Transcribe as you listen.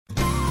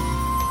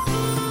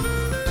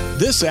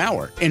this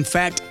hour. In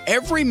fact,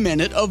 every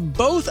minute of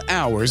both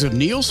hours of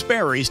Neil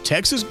Sperry's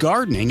Texas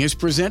Gardening is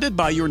presented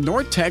by your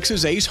North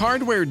Texas Ace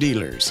Hardware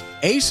dealers.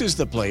 Ace is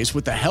the place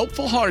with the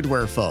helpful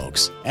hardware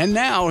folks. And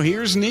now,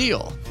 here's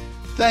Neil.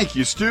 Thank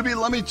you, Stubby.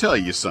 Let me tell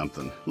you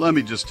something. Let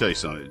me just tell you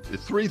something.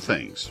 3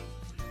 things.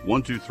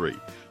 1, 2, 3.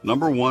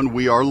 Number 1,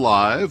 we are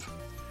live.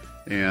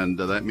 And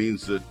that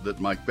means that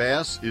Mike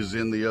Bass is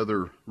in the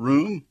other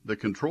room, the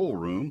control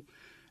room.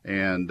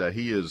 And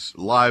he is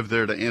live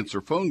there to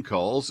answer phone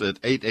calls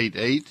at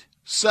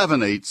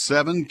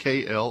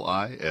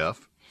 888-787-KLIF,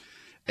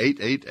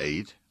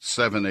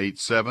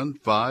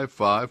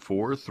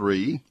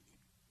 888-787-5543.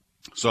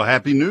 So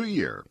Happy New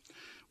Year.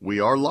 We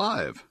are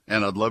live,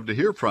 and I'd love to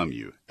hear from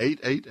you.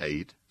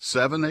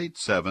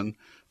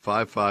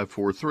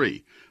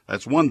 888-787-5543.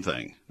 That's one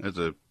thing. That's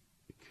a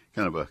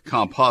kind of a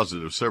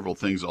composite of several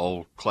things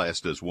all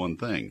classed as one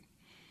thing.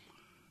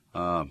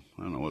 I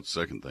don't know what the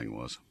second thing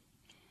was.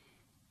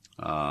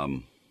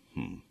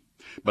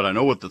 But I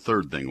know what the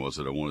third thing was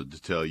that I wanted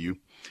to tell you.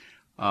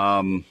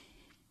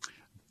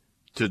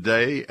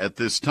 Today, at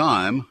this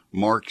time,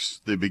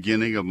 marks the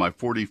beginning of my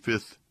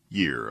 45th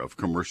year of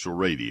commercial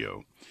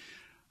radio.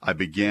 I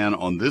began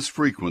on this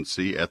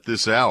frequency at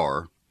this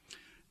hour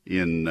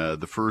in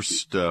the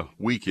first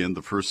weekend,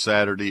 the first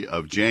Saturday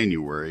of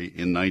January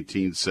in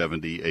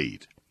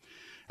 1978.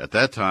 At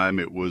that time,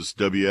 it was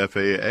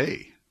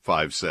WFAA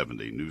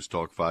 570, News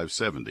Talk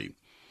 570.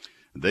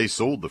 They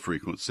sold the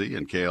frequency,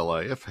 and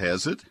KLIF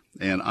has it,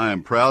 and I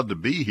am proud to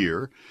be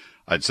here.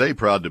 I'd say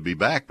proud to be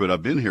back, but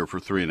I've been here for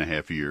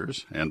 3.5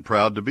 years, and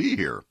proud to be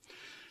here,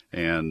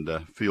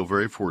 and feel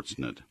very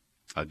fortunate.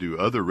 I do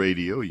other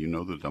radio. You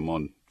know that I'm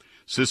on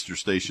sister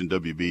station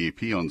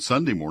WBAP on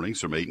Sunday mornings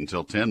from 8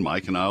 until 10.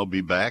 Mike and I will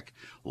be back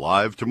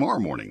live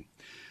tomorrow morning.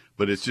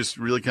 But it's just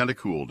really kind of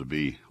cool to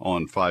be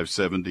on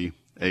 570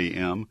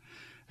 AM,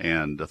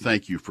 and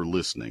thank you for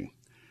listening.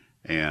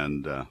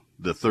 And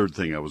the third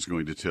thing I was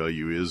going to tell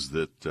you is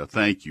that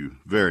thank you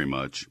very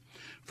much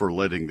for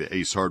letting the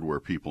Ace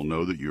Hardware people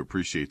know that you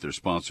appreciate their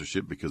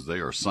sponsorship, because they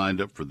are signed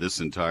up for this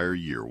entire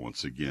year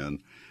once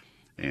again.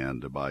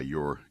 And by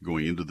your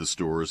going into the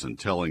stores and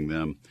telling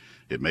them,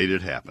 it made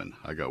it happen.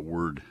 I got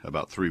word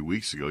about 3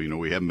 weeks ago. You know,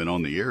 we haven't been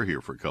on the air here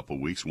for a couple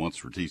of weeks, once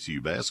for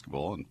TCU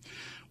basketball and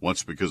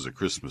once because of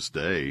Christmas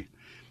Day.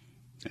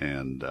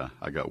 And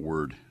I got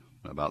word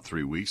about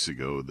 3 weeks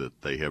ago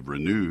that they have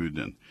renewed,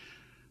 and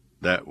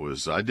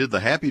I did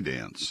the happy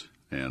dance,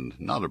 and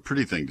not a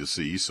pretty thing to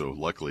see, so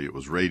luckily it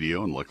was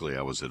radio, and luckily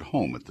I was at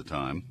home at the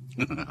time.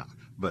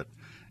 But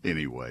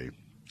anyway,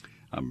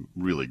 I'm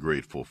really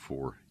grateful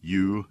for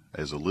you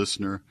as a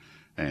listener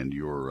and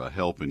your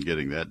help in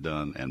getting that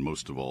done, and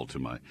most of all to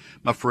my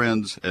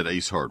friends at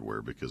Ace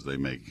Hardware, because they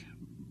make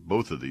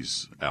both of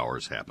these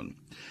hours happen.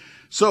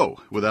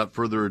 So, without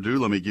further ado,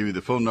 let me give you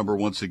the phone number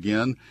once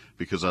again,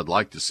 because I'd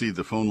like to see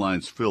the phone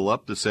lines fill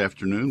up this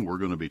afternoon. We're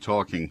going to be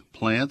talking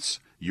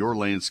plants, your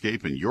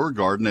landscape, and your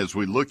garden as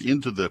we look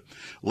into the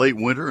late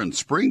winter and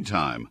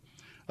springtime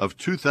of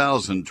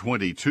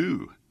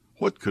 2022.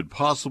 What could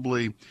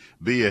possibly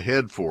be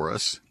ahead for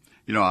us?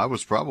 You know, I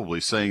was probably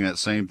saying that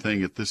same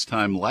thing at this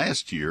time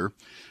last year.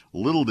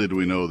 Little did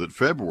we know that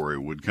February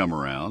would come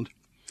around.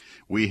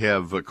 We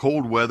have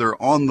cold weather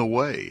on the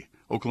way.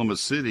 Oklahoma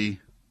City,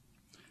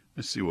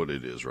 let's see what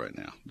it is right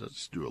now.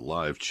 Let's do a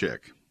live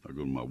check. I'll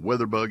go to my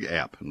WeatherBug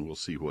app, and we'll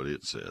see what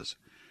it says.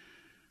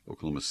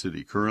 Oklahoma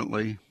City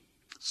currently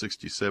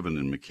 67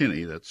 in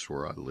McKinney, that's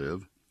where I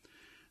live.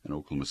 And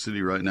Oklahoma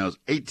City right now is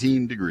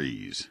 18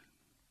 degrees.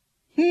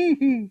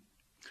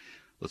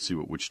 Let's see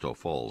what Wichita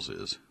Falls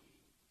is.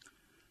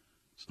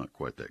 It's not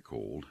quite that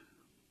cold.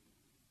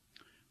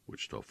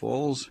 Wichita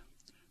Falls,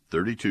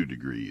 32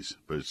 degrees,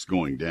 but it's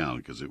going down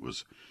because it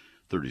was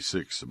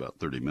 36 about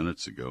 30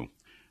 minutes ago.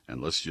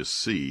 And let's just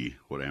see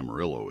what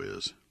Amarillo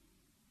is.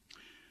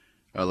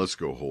 Let's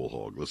go whole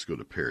hog. Let's go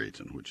to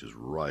Perryton, which is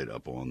right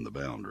up on the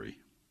boundary.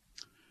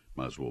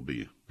 Might as well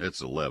be.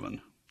 It's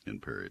 11 in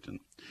Perryton.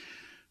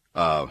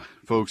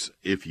 Folks,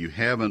 if you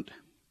haven't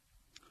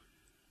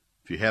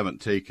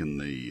taken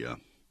the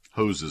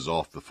hoses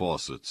off the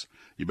faucets,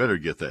 you better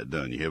get that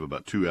done. You have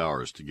about 2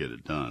 hours to get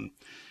it done.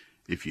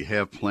 If you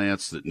have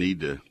plants that need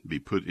to be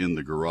put in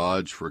the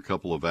garage for a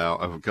couple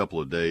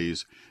of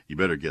days, you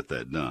better get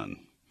that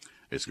done.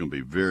 It's going to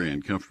be very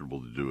uncomfortable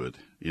to do it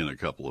in a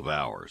couple of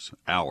hours.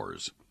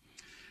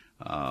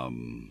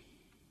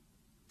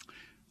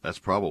 That's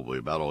probably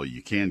about all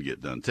you can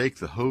get done. Take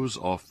the hose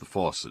off the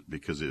faucet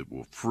because it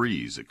will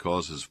freeze. It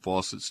causes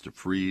faucets to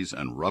freeze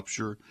and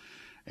rupture,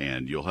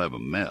 and you'll have a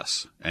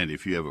mess. And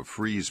if you have a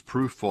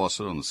freeze-proof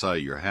faucet on the side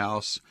of your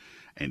house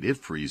and it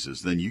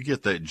freezes, then you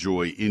get that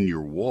joy in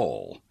your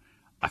wall.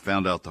 I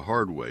found out the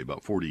hard way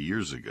about 40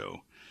 years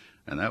ago,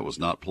 and that was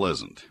not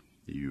pleasant.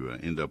 You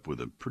end up with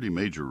a pretty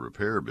major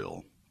repair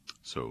bill.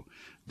 So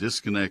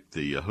disconnect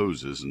the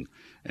hoses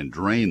and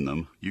drain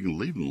them. You can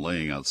leave them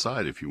laying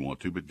outside if you want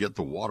to, but get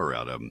the water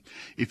out of them.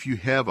 If you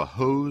have a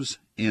hose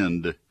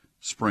end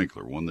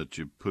sprinkler, one that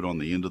you put on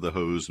the end of the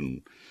hose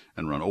and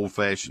run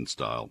old-fashioned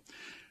style,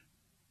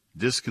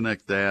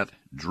 disconnect that,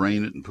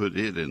 drain it, and put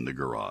it in the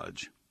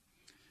garage.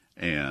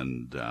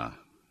 And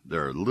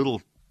there are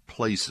little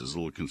places,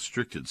 little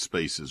constricted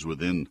spaces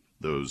within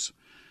those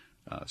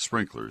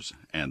sprinklers,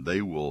 and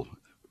they will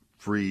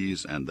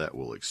freeze, and that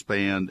will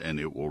expand, and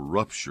it will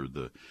rupture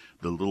the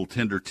little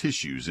tender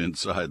tissues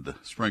inside the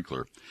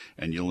sprinkler,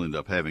 and you'll end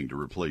up having to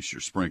replace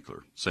your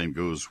sprinkler. Same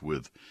goes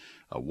with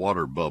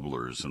water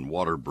bubblers and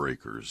water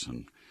breakers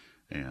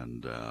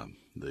and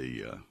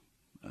the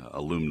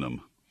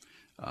aluminum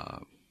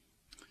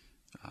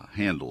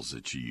handles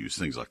that you use,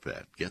 things like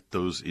that. Get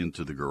those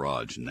into the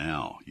garage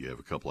now. You have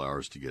a couple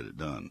hours to get it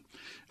done.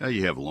 Now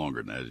you have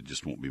longer than that. It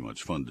just won't be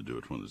much fun to do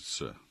it when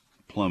it's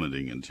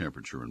plummeting in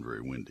temperature and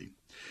very windy.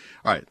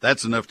 All right,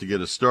 that's enough to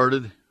get us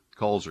started.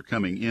 Calls are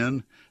coming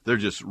in. They're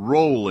just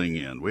rolling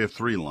in. We have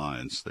 3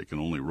 lines. They can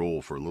only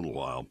roll for a little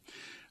while.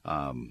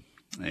 And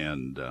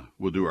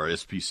we'll do our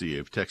SPCA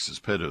of Texas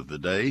Pet of the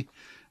Day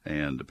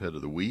and Pet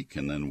of the Week,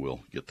 and then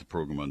we'll get the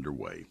program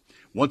underway.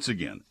 Once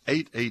again,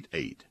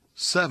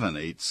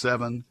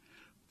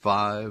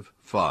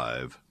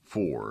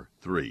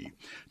 888-787-5543.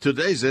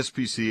 Today's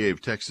SPCA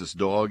of Texas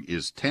dog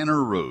is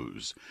Tanner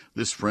Rose.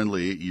 This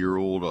friendly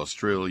 8-year-old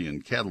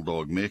Australian cattle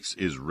dog mix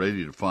is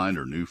ready to find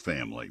her new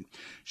family.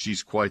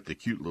 She's quite the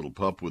cute little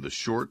pup with a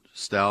short,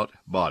 stout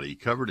body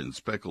covered in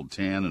speckled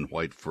tan and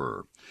white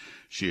fur.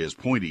 She has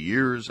pointy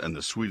ears and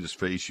the sweetest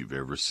face you've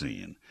ever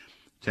seen.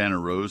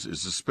 Tanner Rose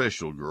is a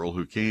special girl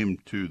who came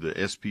to the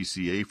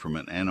SPCA from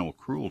an animal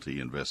cruelty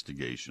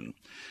investigation.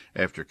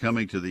 After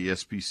coming to the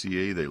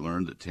SPCA, they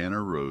learned that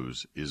Tanner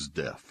Rose is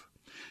deaf.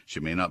 She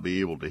may not be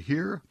able to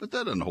hear, but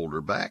that doesn't hold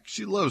her back.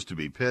 She loves to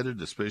be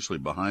petted, especially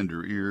behind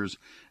her ears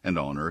and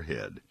on her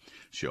head.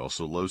 She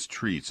also loves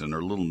treats, and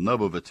her little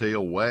nub of a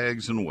tail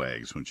wags and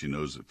wags when she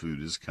knows that food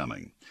is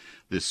coming.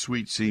 This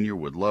sweet senior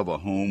would love a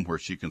home where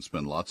she can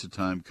spend lots of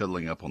time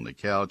cuddling up on the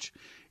couch,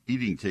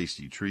 eating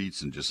tasty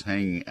treats, and just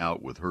hanging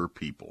out with her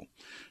people.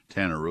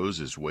 Tanner Rose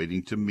is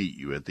waiting to meet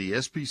you at the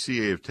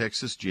SPCA of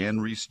Texas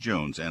Jan Reese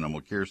Jones Animal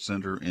Care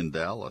Center in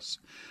Dallas.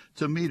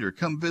 To meet her,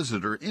 come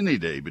visit her any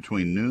day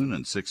between noon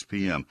and 6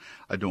 p.m.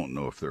 I don't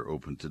know if they're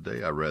open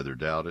today. I rather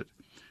doubt it.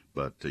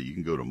 But you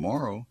can go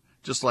tomorrow.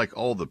 Just like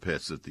all the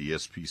pets at the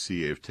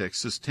SPCA of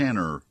Texas,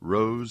 Tanner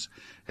Rose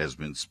has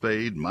been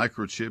spayed,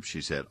 microchipped.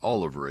 She's had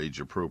all of her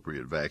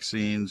age-appropriate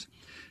vaccines.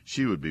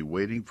 She would be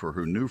waiting for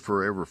her new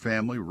forever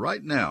family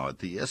right now at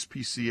the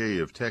SPCA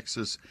of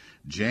Texas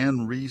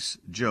Jan Reese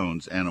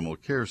Jones Animal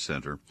Care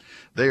Center.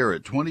 They are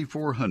at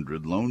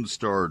 2400 Lone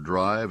Star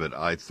Drive at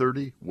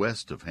I-30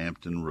 west of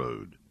Hampton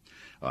Road.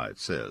 It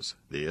says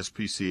the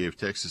SPCA of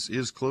Texas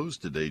is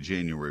closed today,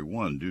 January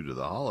 1, due to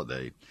the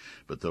holiday,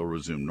 but they'll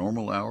resume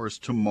normal hours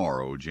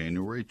tomorrow,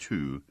 January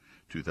 2,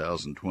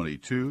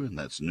 2022, and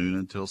that's noon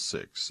until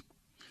 6.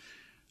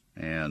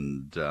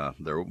 And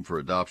they're open for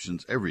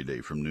adoptions every day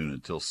from noon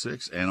until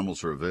 6.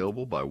 Animals are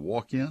available by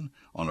walk-in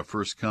on a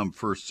first-come,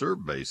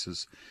 first-served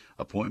basis.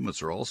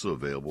 Appointments are also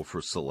available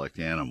for select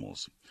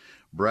animals.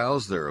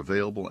 Browse their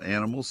available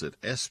animals at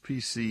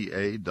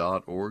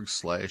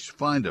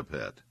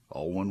spca.org/findapet.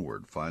 All one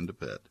word, find a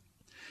pet.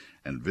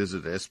 And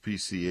visit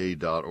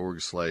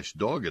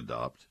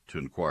spca.org/dogadopt to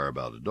inquire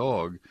about a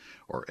dog,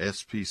 or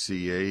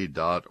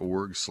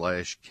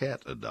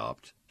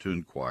spca.org/catadopt to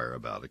inquire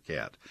about a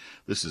cat.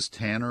 This is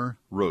Tanner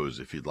Rose.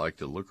 If you'd like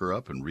to look her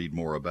up and read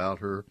more about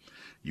her,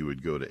 you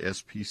would go to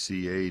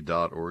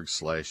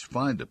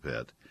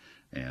spca.org/findapet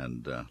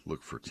and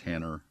look for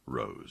Tanner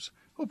Rose.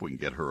 Hope we can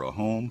get her a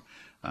home,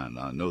 and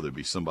I know there'd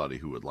be somebody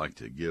who would like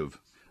to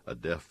give a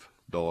deaf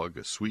dog,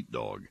 a sweet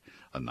dog,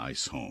 a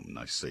nice home,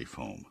 nice safe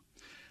home.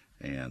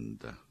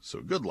 And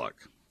so good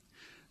luck.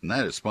 And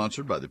that is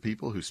sponsored by the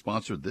people who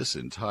sponsored this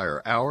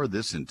entire hour,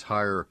 this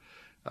entire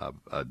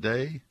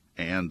day,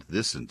 and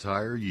this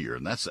entire year.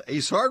 And that's the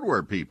Ace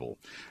Hardware people.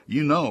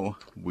 You know,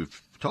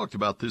 we've talked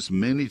about this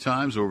many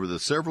times over the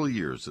several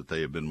years that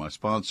they have been my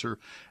sponsor.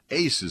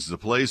 Ace is the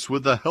place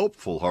with the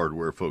helpful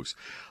hardware, folks.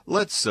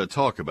 Let's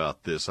talk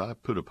about this. I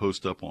put a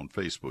post up on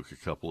Facebook a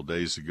couple of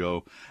days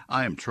ago.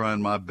 I am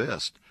trying my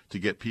best to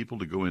get people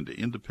to go into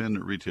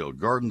independent retail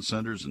garden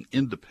centers and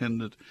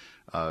independent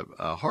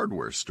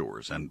hardware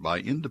stores. And by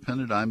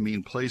independent, I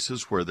mean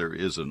places where there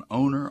is an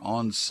owner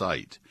on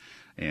site.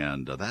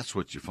 And that's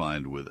what you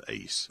find with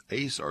Ace.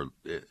 Ace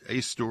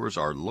stores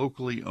are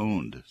locally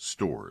owned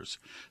stores.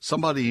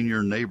 Somebody in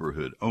your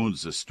neighborhood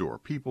owns the store.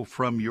 People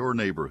from your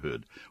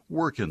neighborhood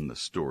work in the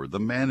store. The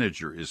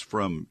manager is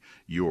from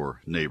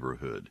your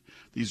neighborhood.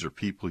 These are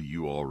people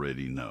you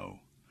already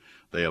know.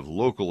 They have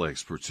local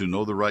experts who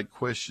know the right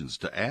questions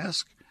to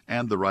ask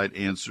and the right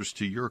answers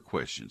to your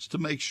questions to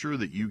make sure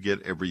that you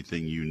get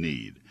everything you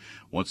need.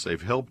 Once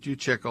they've helped you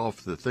check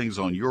off the things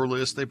on your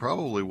list, they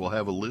probably will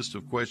have a list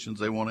of questions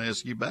they want to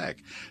ask you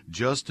back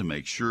just to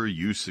make sure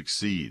you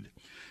succeed.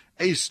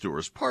 Ace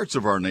stores, parts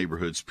of our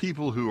neighborhoods,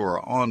 people who are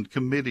on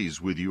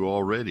committees with you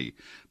already,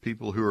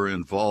 people who are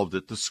involved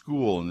at the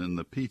school and in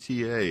the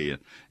PTA,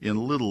 in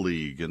Little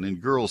League and in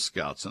Girl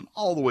Scouts and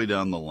all the way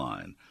down the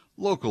line.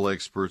 Local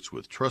experts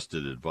with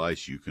trusted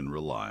advice you can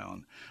rely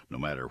on. No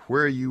matter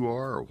where you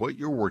are or what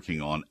you're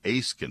working on,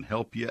 Ace can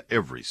help you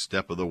every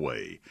step of the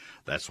way.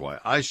 That's why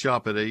I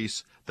shop at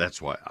Ace. That's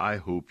why I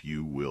hope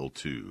you will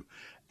too.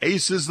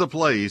 Ace is the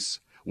place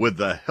with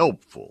the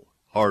helpful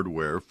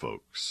hardware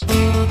folks.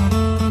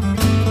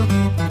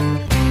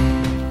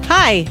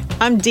 Hi,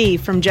 I'm Dee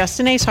from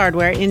Justin Ace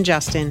Hardware in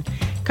Justin.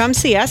 Come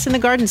see us in the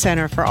Garden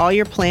Center for all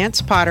your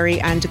plants, pottery,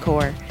 and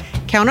decor.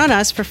 Count on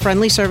us for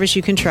friendly service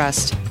you can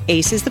trust.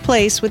 Ace is the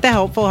place with the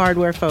helpful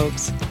hardware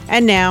folks.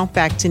 And now,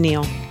 back to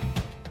Neil.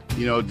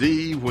 You know,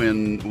 Dee,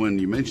 when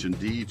you mention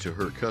Dee to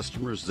her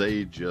customers,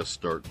 they just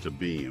start to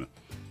beam.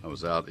 I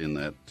was out in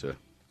that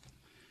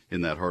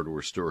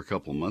hardware store a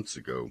couple of months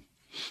ago,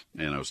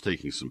 and I was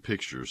taking some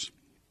pictures,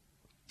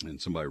 and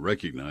somebody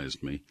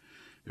recognized me.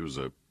 It was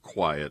a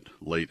quiet,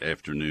 late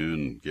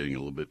afternoon, getting a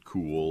little bit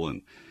cool,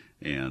 and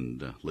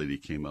a lady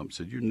came up and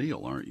said, "You're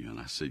Neil, aren't you?" And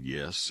I said,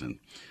 "Yes." And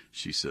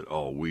she said,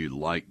 "Oh, we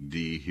like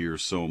Dee here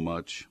so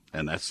much."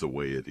 And that's the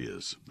way it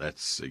is.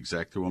 That's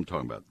exactly what I'm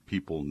talking about.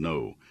 People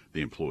know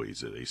the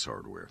employees at Ace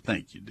Hardware.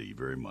 Thank you, Dee,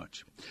 very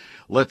much.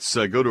 Let's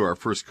go to our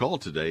first call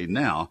today.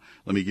 Now,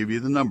 let me give you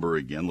the number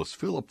again. Let's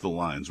fill up the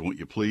lines, won't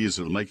you please?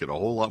 It'll make it a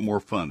whole lot more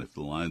fun if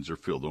the lines are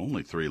filled.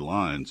 Only 3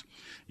 lines.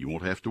 You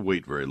won't have to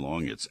wait very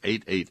long. It's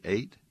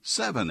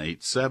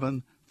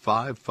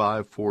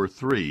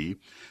 888-787-5543.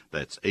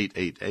 That's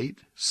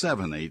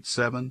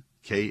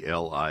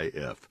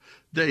 888-787-KLIF.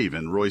 Dave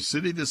in Royce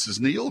City, this is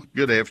Neil.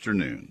 Good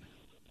afternoon.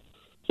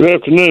 Good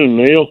afternoon,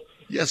 Neil.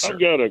 Yes, sir. I've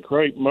got a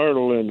crepe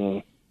myrtle in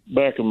the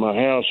back of my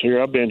house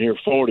here. I've been here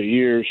 40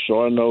 years,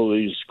 so I know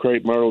these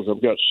crepe myrtles.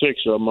 I've got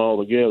 6 of them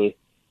all together.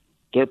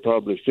 They're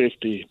probably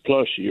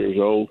 50-plus years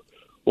old.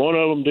 One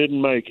of them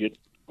didn't make it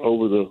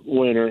over the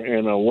winter,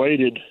 and I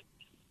waited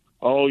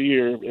all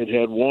year. It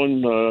had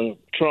one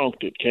trunk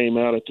that came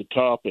out at the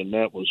top, and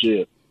that was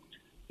it.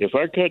 If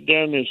I cut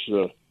down this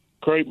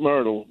crepe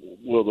myrtle,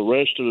 will the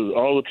rest of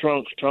all the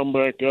trunks come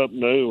back up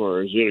new,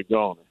 or is it a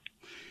goner?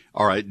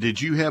 All right.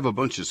 Did you have a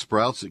bunch of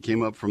sprouts that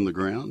came up from the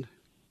ground?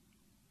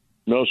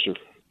 No, sir.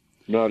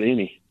 Not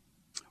any.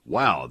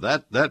 Wow,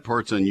 that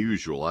part's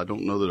unusual. I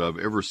don't know that I've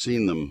ever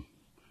seen them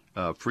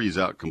freeze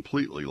out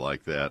completely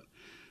like that.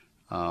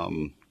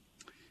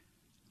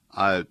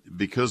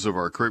 Because of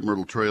our crepe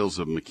myrtle trails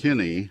of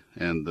McKinney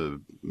and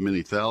the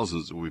many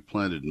thousands that we've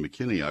planted in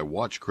McKinney, I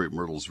watch crepe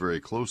myrtles very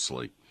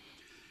closely.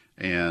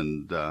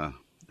 And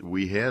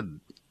we had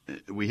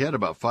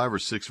about 5 or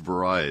 6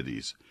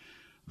 varieties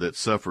that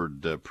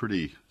suffered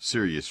pretty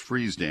serious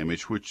freeze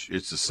damage, which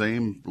it's the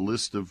same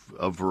list of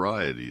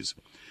varieties,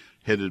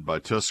 headed by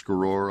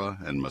Tuscarora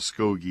and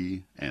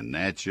Muskogee and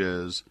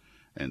Natchez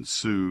and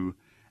Sioux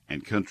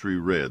and Country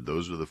Red.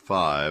 Those are the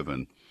 5,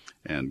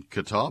 and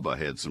Catawba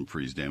had some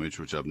freeze damage,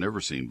 which I've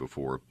never seen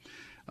before.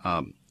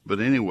 But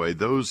anyway,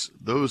 those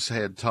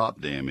had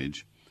top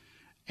damage,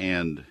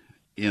 and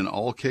in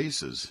all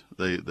cases,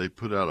 they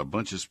put out a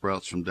bunch of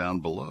sprouts from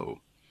down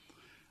below.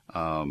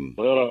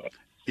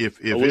 If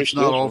it's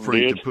not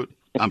offering to put,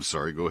 I'm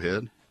sorry, go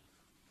ahead.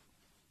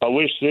 I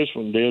wish this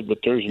one did, but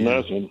there's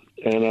nothing.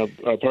 And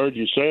I've heard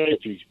you say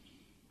if you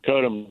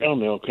cut them down,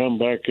 they'll come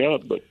back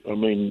up. But I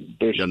mean,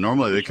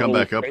 normally they come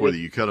back up whether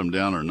you cut them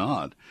down or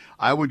not.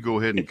 I would go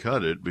ahead and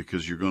cut it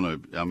because you're going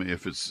to. I mean,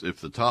 if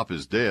the top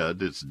is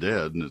dead, it's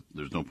dead, and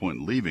there's no point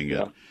in leaving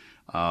it.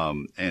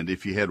 And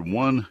if you had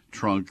one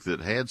trunk that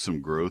had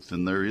some growth,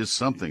 then there is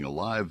something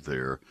alive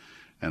there.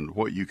 And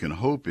what you can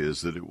hope is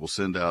that it will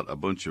send out a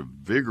bunch of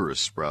vigorous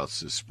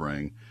sprouts this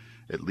spring,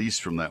 at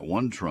least from that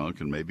one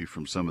trunk and maybe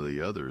from some of the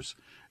others.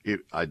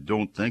 I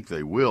don't think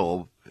they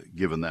will,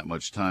 given that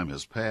much time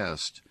has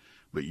passed,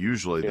 but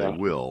usually they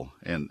will.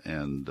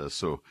 And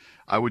so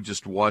I would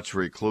just watch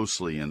very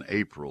closely in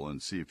April and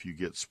see if you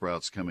get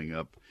sprouts coming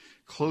up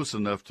close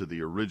enough to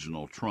the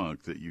original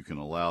trunk that you can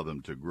allow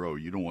them to grow.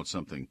 You don't want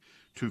something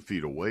 2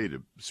 feet away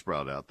to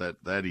sprout out.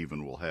 That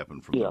even will happen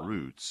from the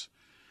roots.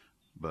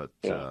 But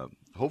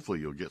hopefully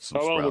you'll get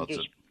some sprouts.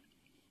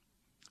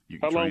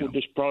 How long would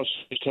this process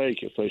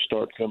take if they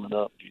start coming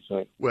up, do you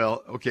think?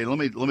 Well, okay, let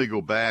me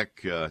go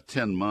back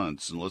 10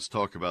 months, and let's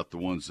talk about the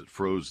ones that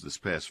froze this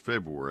past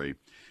February.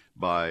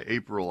 By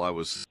April, I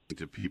was saying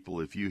to people,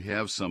 if you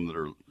have some that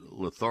are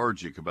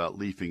lethargic about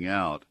leafing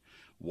out,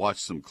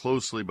 watch them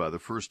closely. By the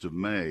 1st of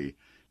May,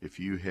 if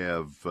you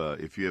have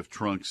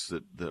trunks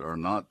that are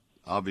not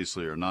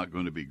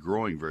going to be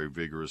growing very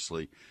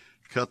vigorously,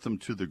 cut them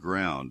to the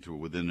ground, to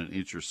within an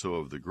inch or so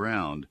of the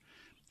ground,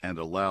 and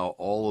allow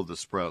all of the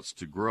sprouts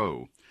to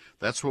grow.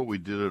 That's what we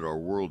did at our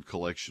World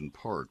Collection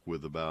Park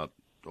with about,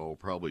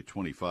 probably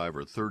 25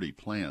 or 30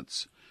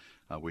 plants.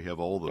 We have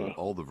all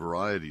the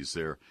varieties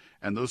there.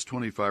 And those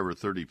 25 or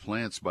 30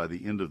 plants by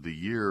the end of the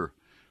year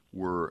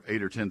were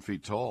 8 or 10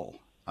 feet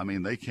tall. I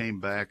mean, they came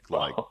back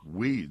like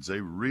weeds.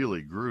 They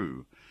really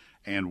grew.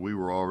 And we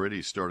were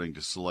already starting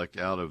to select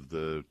out of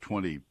the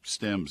 20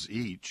 stems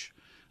each,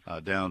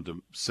 down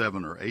to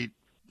 7 or 8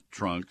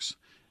 trunks,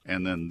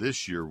 and then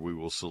this year we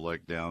will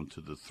select down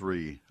to the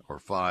 3 or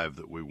 5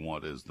 that we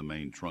want as the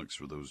main trunks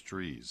for those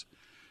trees,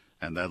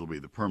 and that'll be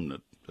the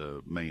permanent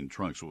main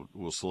trunks.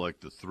 We'll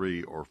select the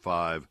 3 or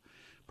 5,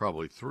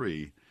 probably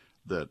 3,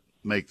 that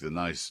make the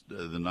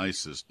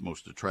nicest,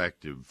 most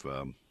attractive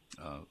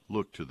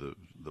look to the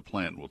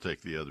plant. We'll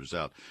take the others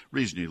out.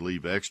 Reason you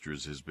leave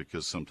extras is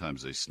because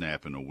sometimes they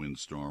snap in a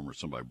windstorm or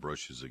somebody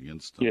brushes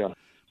against them,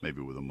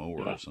 maybe with a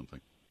mower or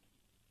something.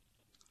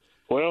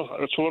 Well,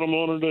 that's what I'm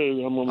going to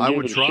do. I'm going to give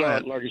it a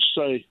shot. Like I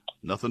say,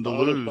 nothing to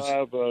lose. The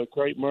other 5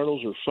 crepe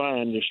myrtles are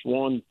fine. Just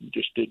one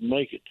just didn't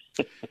make it.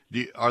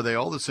 Are they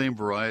all the same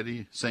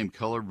variety, same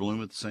color,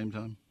 bloom at the same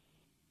time?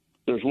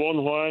 There's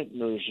one white, and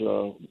there's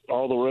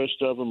all the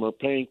rest of them are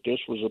pink.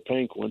 This was a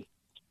pink one,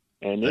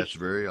 and that's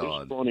very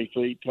odd. It's 20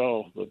 feet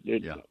tall, but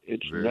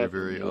it's very, nothing,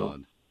 very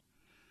odd.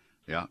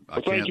 Yeah,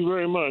 well, thank you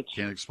very much.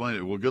 Can't explain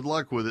it. Well, good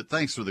luck with it.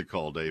 Thanks for the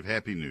call, Dave.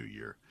 Happy New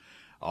Year.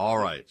 All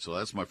right, so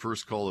that's my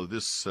first call of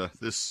this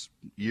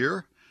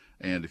year,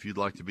 and if you'd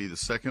like to be the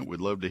second, we'd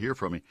love to hear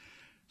from you.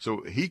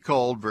 So he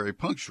called very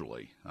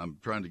punctually. I'm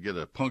trying to get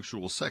a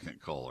punctual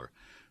second caller.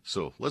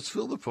 So let's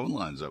fill the phone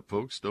lines up,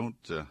 folks. Don't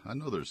I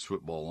know there's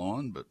football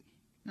on, but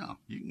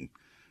you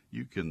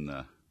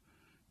can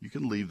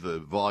leave the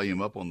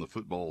volume up on the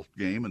football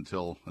game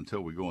until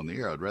we go on the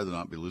air. I'd rather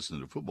not be listening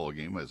to a football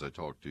game as I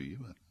talk to you,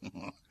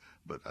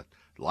 but I'd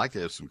like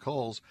to have some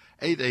calls.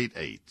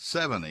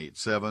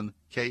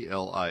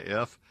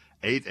 888-787-KLIF,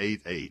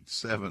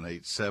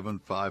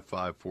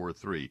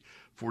 888-787-5543.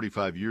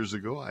 45 years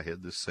ago, I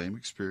had this same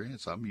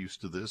experience. I'm used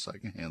to this. I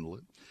can handle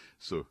it.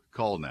 So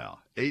call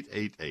now,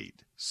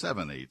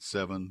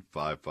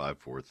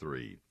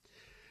 888-787-5543.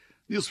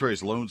 Neil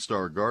Sperry's Lone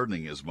Star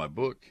Gardening is my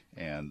book,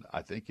 and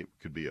I think it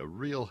could be a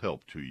real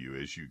help to you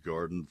as you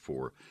garden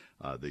for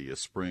the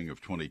spring of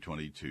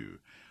 2022.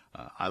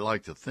 I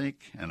like to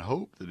think and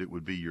hope that it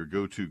would be your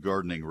go-to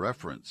gardening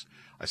reference.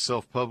 I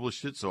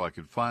self-published it so I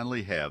could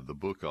finally have the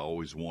book I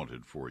always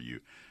wanted for you.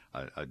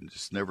 I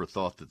just never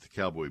thought that the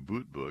Cowboy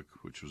Boot book,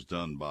 which was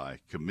done by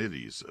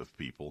committees of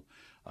people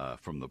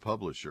from the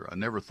publisher, I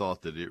never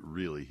thought that it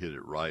really hit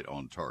it right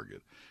on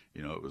target.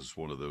 You know, it was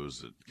one of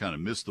those that kind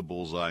of missed the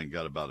bullseye and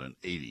got about an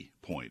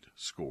 80-point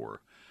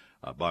score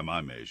by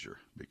my measure,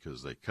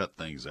 because they cut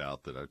things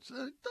out that I'd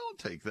say, don't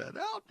take that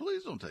out,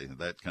 please don't take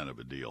that kind of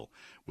a deal.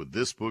 With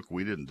this book,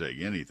 we didn't take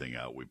anything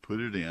out. We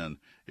put it in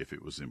if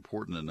it was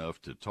important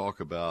enough to talk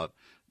about,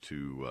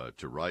 to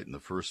write in the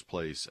first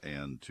place,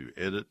 and to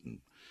edit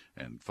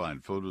and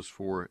find photos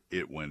for.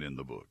 It went in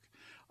the book.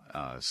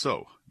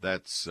 So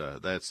that's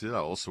it. I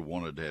also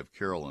wanted to have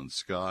Carolyn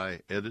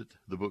Skye edit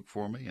the book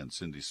for me and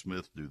Cindy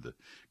Smith do the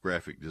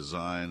graphic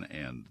design,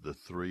 and the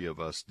three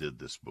of us did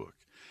this book.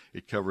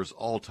 It covers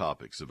all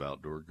topics of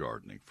outdoor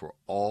gardening for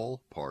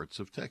all parts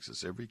of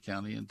Texas, every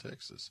county in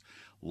Texas.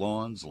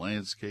 Lawns,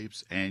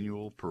 landscapes,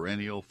 annual,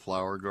 perennial,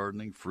 flower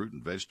gardening, fruit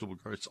and vegetable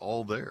gardens,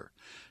 all there.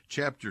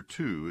 Chapter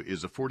 2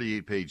 is a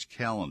 48-page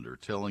calendar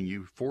telling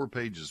you 4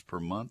 pages per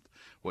month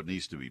what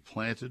needs to be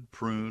planted,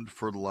 pruned,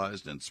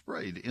 fertilized, and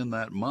sprayed in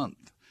that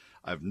month.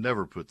 I've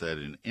never put that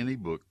in any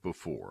book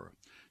before,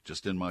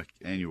 just in my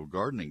annual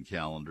gardening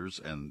calendars,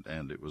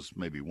 and it was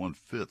maybe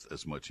 1/5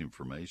 as much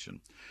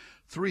information.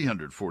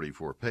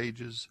 344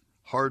 pages,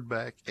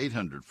 hardback,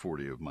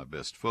 840 of my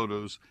best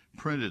photos,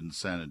 printed in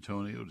San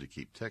Antonio to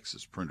keep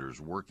Texas printers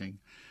working.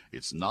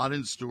 It's not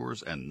in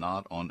stores and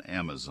not on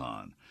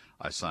Amazon.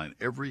 I sign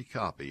every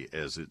copy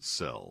as it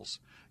sells.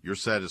 Your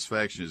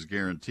satisfaction is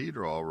guaranteed,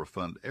 or I'll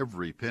refund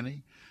every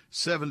penny.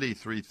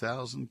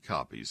 73,000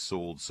 copies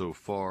sold so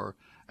far,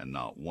 and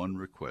not one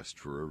request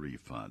for a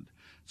refund.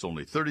 It's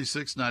only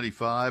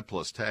 $36.95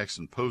 plus tax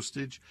and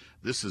postage.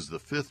 This is the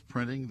 5th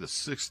printing. The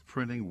 6th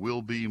printing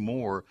will be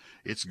more.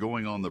 It's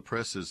going on the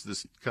presses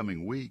this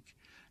coming week,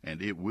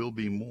 and it will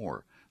be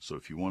more. So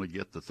if you want to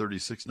get the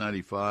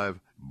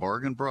 $36.95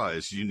 bargain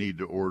price, you need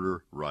to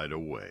order right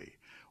away.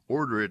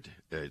 Order it,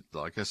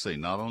 like I say,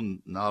 not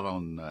on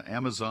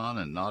Amazon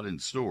and not in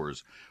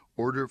stores.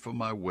 Order it from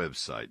my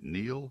website,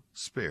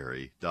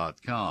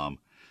 neilsperry.com.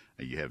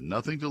 And you have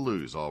nothing to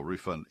lose. I'll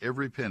refund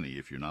every penny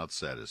if you're not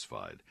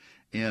satisfied.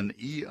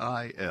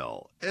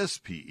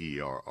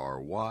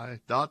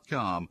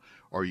 neilsperry.com,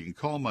 or you can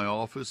call my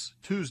office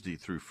Tuesday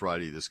through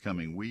Friday this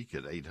coming week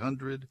at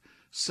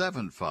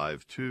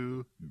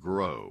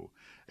 800-752-GROW.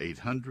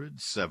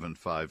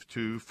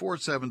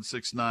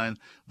 800-752-4769.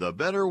 The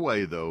better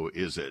way, though,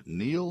 is at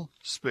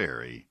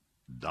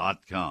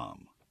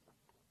neilsperry.com.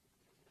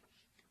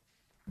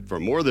 For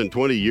more than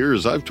 20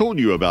 years, I've told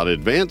you about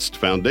Advanced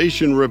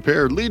Foundation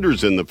Repair,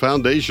 leaders in the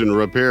foundation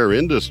repair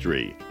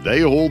industry.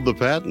 They hold the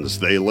patents.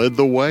 They led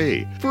the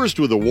way. First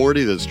with a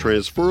warranty that's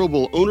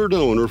transferable owner to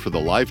owner for the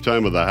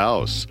lifetime of the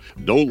house.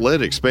 Don't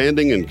let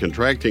expanding and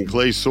contracting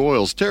clay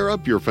soils tear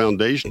up your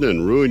foundation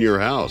and ruin your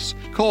house.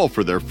 Call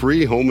for their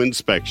free home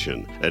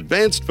inspection.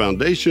 Advanced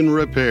Foundation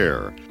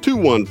Repair,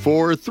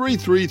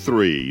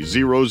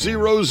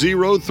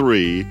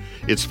 214-333-0003.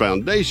 It's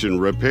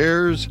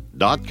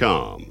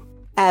foundationrepairs.com.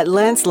 At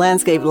Lentz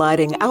Landscape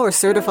Lighting, our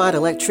certified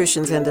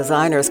electricians and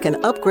designers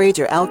can upgrade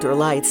your outdoor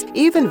lights,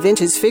 even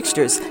vintage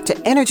fixtures, to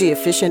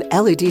energy-efficient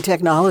LED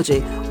technology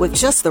with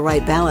just the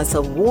right balance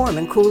of warm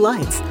and cool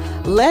lights.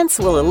 Lentz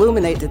will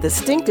illuminate the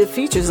distinctive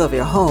features of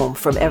your home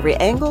from every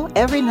angle,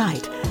 every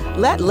night.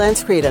 Let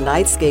Lentz create a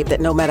nightscape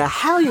that no matter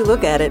how you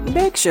look at it,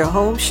 makes your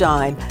home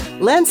shine.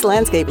 Lentz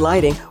Landscape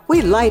Lighting,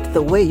 we light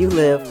the way you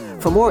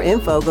live. For more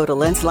info, go to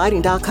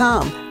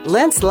lentzlighting.com.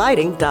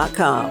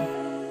 lentzlighting.com.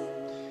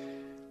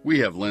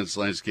 We have Lentz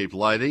Landscape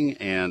Lighting,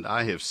 and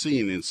I have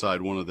seen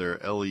inside one of their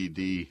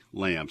LED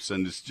lamps,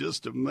 and it's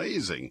just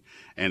amazing.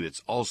 And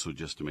it's also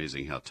just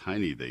amazing how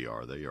tiny they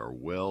are. They are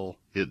well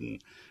hidden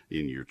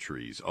in your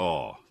trees.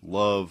 Oh,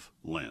 love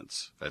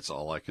Lentz. That's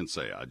all I can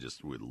say.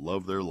 We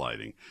love their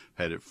lighting.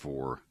 Had it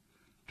for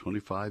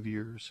 25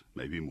 years,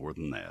 maybe more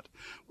than that.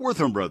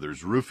 Wortham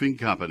Brothers Roofing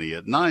Company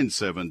at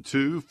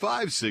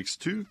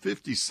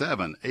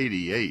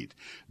 972-562-5788.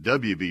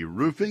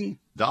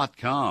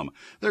 WBRoofing.com.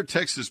 They're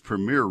Texas'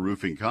 premier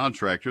roofing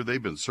contractor.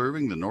 They've been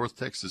serving the North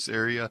Texas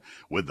area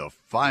with the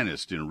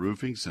finest in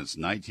roofing since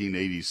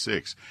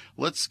 1986.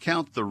 Let's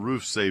count the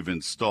roofs they've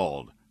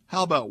installed.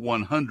 How about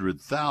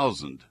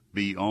 100,000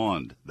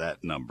 beyond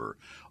that number?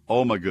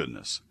 Oh, my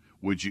goodness.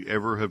 Would you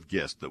ever have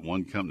guessed that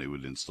one company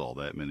would install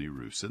that many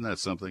roofs? Isn't that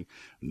something?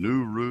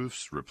 New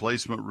roofs,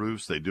 replacement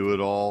roofs, they do it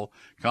all.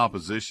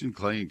 Composition,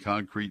 clay and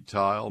concrete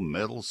tile,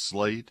 metal,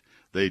 slate,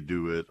 they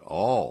do it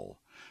all.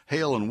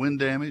 Hail and wind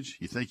damage,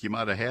 you think you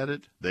might have had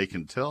it? They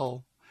can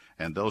tell,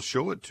 and they'll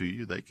show it to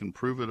you. They can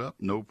prove it up,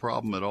 no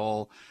problem at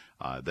all.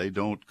 They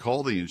don't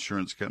call the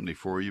insurance company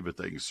for you, but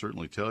they can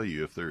certainly tell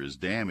you if there is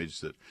damage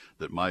that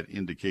might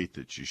indicate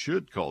that you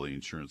should call the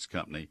insurance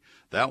company.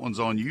 That one's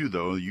on you,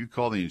 though. You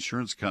call the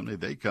insurance company,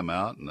 they come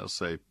out and they'll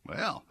say,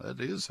 well, that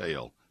is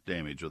hail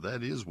damage or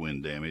that is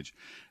wind damage.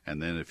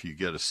 And then if you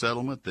get a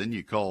settlement, then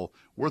you call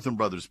Wortham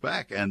Brothers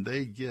back, and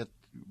they get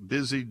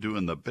busy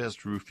doing the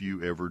best roof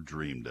you ever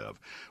dreamed of.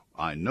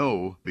 I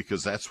know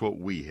because that's what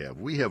we have.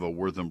 We have a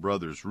Wortham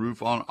Brothers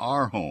roof on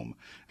our home,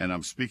 and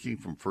I'm speaking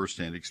from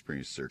firsthand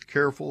experience. They're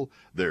careful,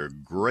 they're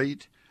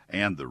great,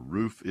 and the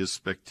roof is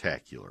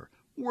spectacular.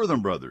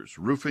 Wortham Brothers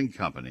Roofing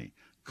Company.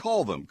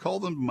 Call them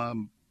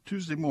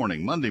Tuesday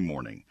morning, Monday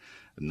morning,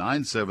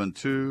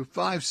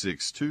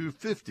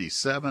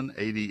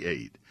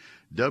 972-562-5788.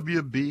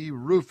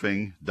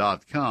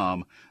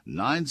 WBRoofing.com,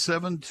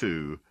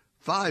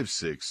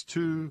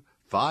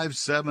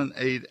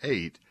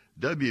 972-562-5788.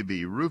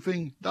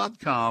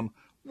 WBRoofing.com,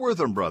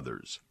 Wortham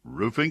Brothers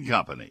Roofing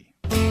Company.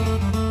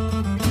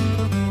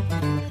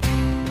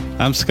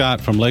 I'm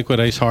Scott from Lakewood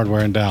Ace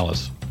Hardware in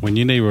Dallas. When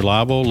you need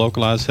reliable,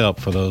 localized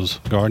help for those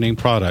gardening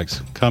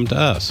products, come to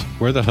us.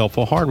 We're the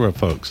helpful hardware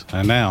folks.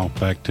 And now,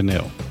 back to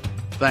Neil.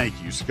 Thank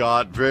you,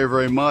 Scott, very,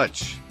 very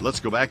much.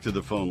 Let's go back to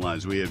the phone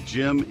lines. We have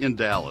Jim in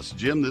Dallas.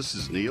 Jim, this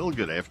is Neil.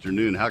 Good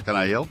afternoon. How can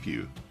I help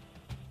you?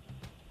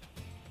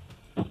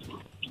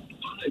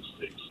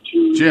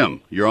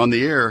 Jim, you're on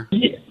the air.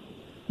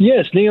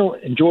 Yes, Neil,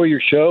 enjoy your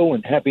show,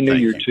 and Happy New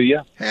Year to you.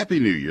 Happy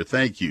New Year.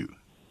 Thank you.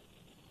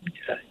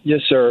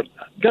 Yes, sir.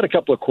 Got a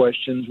couple of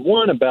questions.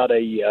 One about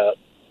a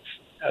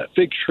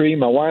fig tree.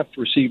 My wife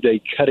received a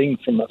cutting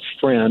from a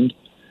friend,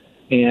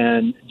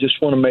 and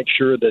just want to make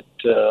sure that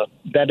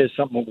that is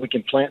something we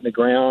can plant in the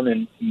ground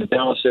in the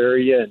Dallas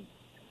area, and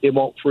it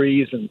won't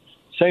freeze. And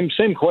same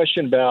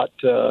question about,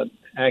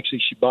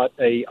 actually, she bought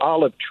a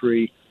olive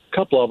tree,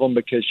 couple of them,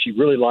 because she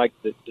really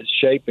liked the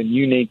shape and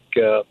unique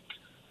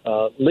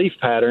leaf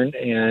pattern,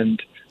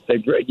 and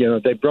they've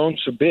grown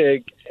so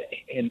big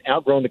and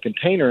outgrown the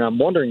container. I'm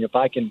wondering if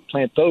I can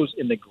plant those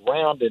in the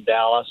ground in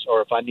Dallas,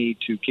 or if I need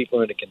to keep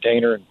them in a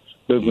container and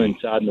move them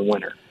inside in the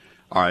winter.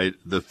 All right,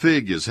 the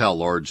fig is how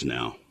large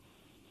now?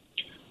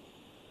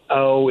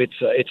 Oh, it's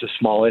a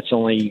small. It's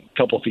only a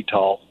couple feet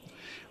tall.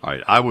 All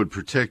right, I would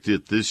protect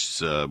it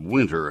this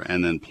winter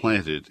and then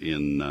plant it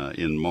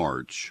in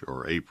March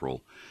or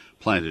April.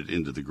 Plant it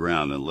into the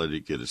ground and let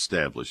it get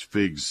established.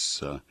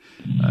 Figs,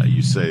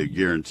 you say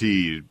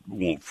guaranteed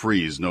won't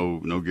freeze. No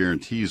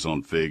guarantees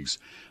on figs,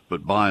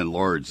 but by and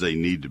large, they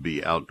need to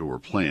be outdoor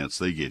plants.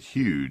 They get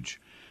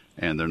huge,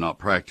 and they're not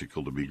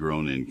practical to be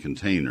grown in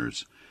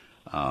containers.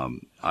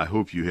 I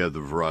hope you have the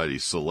variety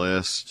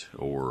Celeste,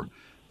 or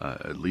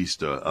at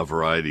least a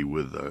variety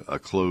with a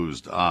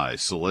closed eye.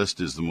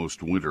 Celeste is the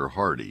most winter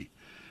hardy.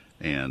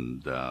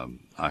 And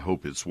I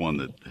hope it's one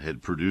that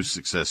had produced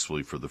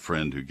successfully for the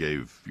friend who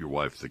gave your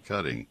wife the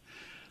cutting.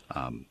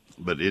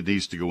 But it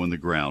needs to go in the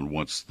ground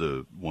once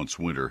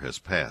winter has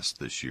passed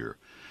this year.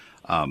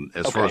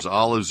 As far as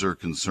olives are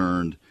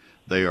concerned,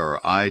 they are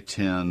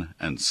I-10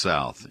 and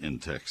south in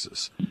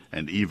Texas,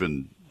 and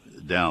even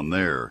down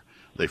there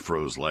they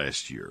froze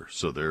last year,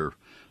 so they're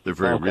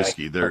very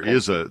risky. There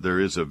is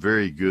a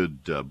very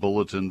good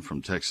bulletin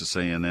from Texas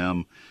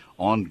A&M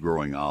on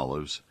growing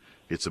olives.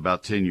 It's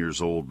about 10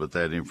 years old, but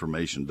that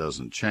information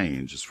doesn't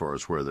change as far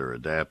as where they're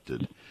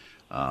adapted.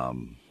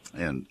 And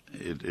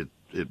it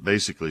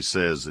basically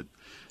says that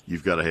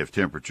you've got to have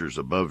temperatures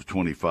above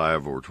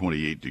 25 or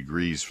 28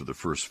 degrees for the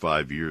first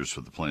 5 years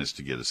for the plants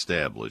to get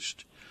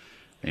established.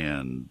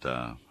 And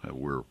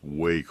we're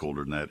way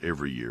colder than that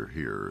every year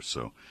here.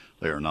 So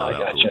they are not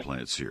outdoor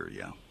plants here,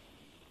 yeah.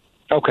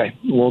 Okay,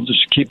 we'll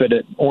just keep it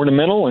at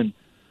ornamental and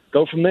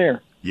go from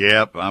there.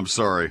 Yep, I'm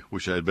sorry.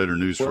 Wish I had better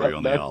news for you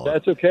on the olive.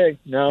 That's okay.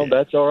 No,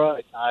 that's all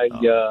right. I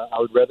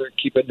would rather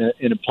keep it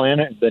in a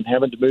plant than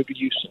having to move to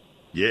Houston.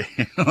 Yeah,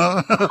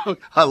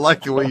 I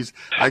like the way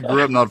I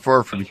grew up not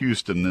far from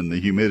Houston and the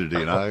humidity,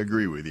 and I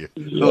agree with you.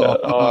 Yeah,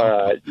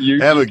 all right.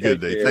 Have a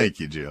good day. Care. Thank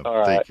you, Jim. All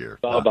right. Take care.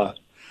 Bye-bye.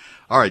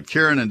 All right,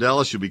 Karen in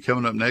Dallas, you'll be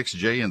coming up next.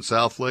 Jay in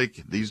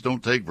Southlake. These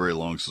don't take very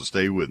long, so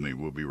stay with me.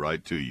 We'll be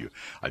right to you.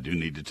 I do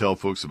need to tell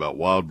folks about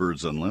Wild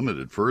Birds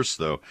Unlimited. First,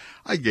 though,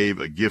 I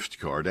gave a gift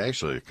card,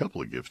 actually a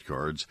couple of gift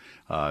cards,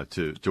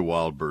 to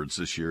Wild Birds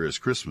this year as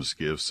Christmas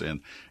gifts,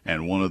 and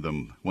one of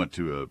them went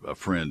to a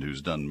friend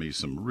who's done me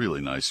some really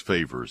nice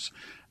favors,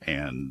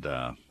 and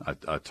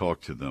I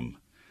talked to them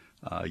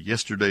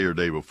yesterday or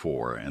day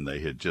before, and they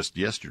had just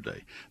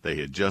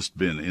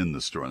been in the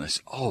store, and they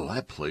said, oh,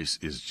 that place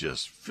is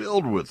just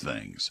filled with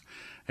things.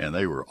 And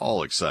they were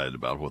all excited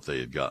about what they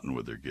had gotten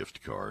with their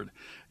gift card.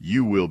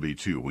 You will be,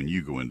 too, when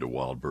you go into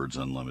Wild Birds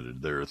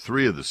Unlimited. There are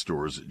 3 of the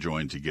stores that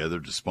joined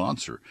together to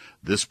sponsor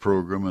this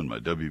program and my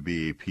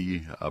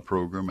WBAP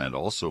program and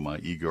also my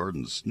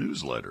eGardens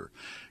newsletter.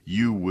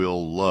 You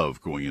will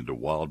love going into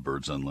Wild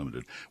Birds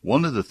Unlimited.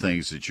 One of the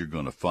things that you're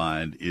going to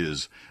find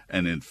is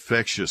an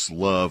infectious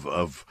love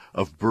of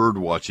bird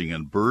watching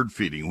and bird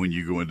feeding when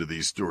you go into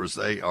these stores.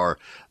 They are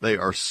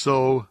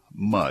so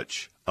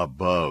much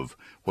above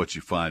what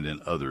you find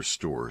in other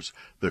stores.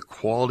 The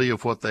quality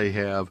of what they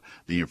have,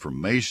 the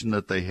information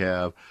that they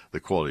have, the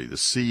quality of the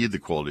seed, the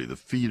quality of the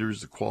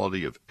feeders, the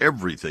quality of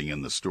everything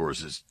in the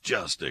stores is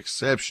just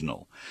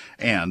exceptional.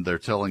 And they're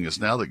telling us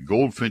now that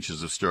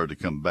goldfinches have started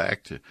to come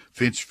back to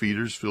finch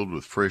feeders filled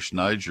with fresh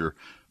Niger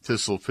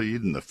thistle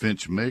feed and the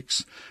finch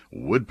mix.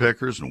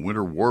 Woodpeckers and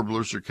winter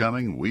warblers are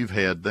coming. We've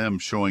had them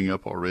showing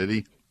up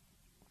already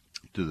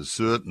to the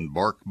suet and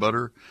bark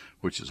butter,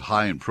 which is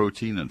high in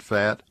protein and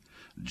fat.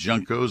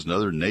 Juncos and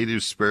other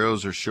native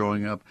sparrows are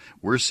showing up.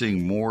 We're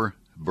seeing more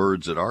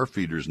birds at our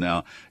feeders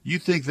now. You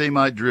think they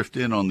might drift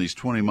in on these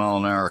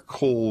 20-mile-an-hour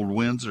cold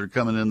winds that are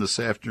coming in this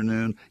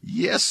afternoon?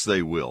 Yes,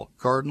 they will.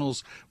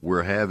 Cardinals,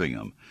 we're having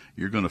them.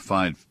 You're going to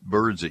find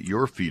birds at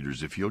your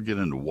feeders. If you'll get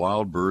into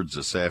Wild Birds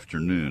this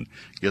afternoon,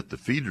 get the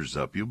feeders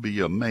up, you'll be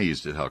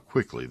amazed at how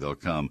quickly they'll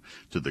come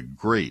to the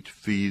great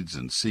feeds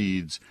and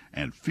seeds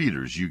and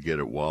feeders you get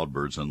at Wild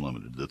Birds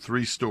Unlimited. The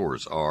 3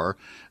 stores are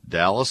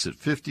Dallas at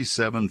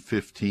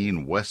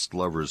 5715 West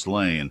Lovers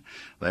Lane.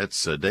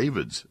 That's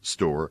David's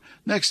store,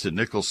 next to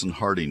Nicholson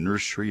Hardy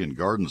Nursery and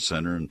Garden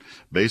Center, and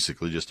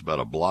basically just about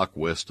a block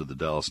west of the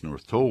Dallas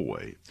North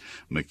Tollway.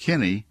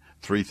 McKinney,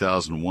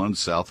 3001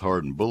 South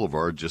Hardin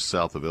Boulevard, just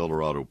south of El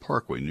Dorado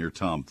Parkway, near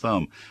Tom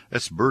Thumb.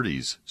 That's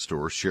Bertie's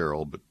store,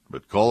 Cheryl,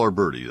 but call her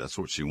Bertie. That's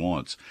what she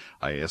wants.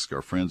 I asked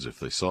our friends if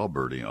they saw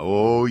Bertie.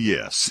 Oh,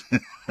 yes.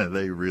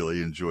 They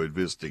really enjoyed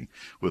visiting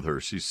with her.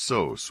 She's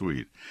so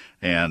sweet.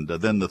 And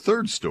then the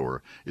 3rd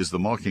store is the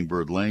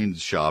Mockingbird Lane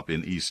shop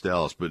in East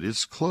Dallas, but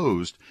it's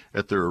closed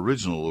at their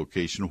original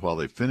location while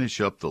they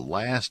finish up the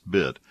last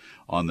bit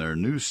on their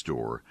new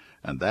store.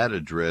 And that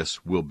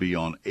address will be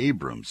on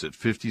Abrams at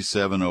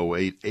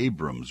 5708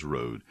 Abrams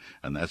Road,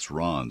 and that's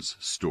Ron's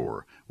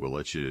store. We'll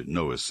let you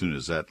know as soon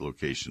as that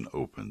location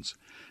opens.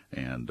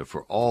 And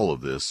for all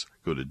of this,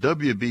 go to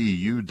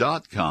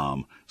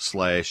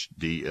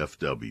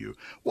WBU.com/DFW.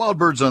 Wild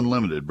Birds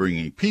Unlimited,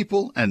 bringing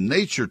people and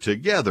nature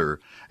together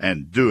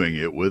and doing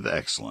it with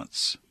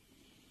excellence.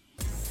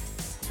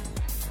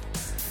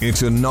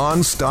 It's a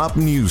non-stop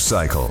news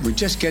cycle. We're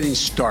just getting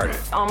started.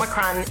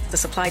 Omicron, the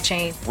supply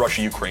chain.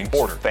 Russia-Ukraine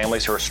border.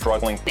 Families who are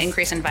struggling.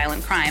 Increase in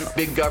violent crime.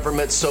 Big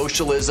government,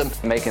 socialism.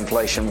 Make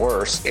inflation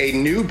worse. A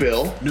new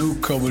bill. New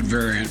COVID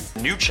variant.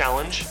 New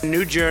challenge.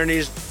 New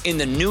journeys in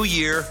the new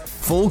year.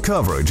 Full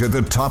coverage at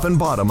the top and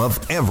bottom of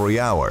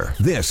every hour.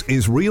 This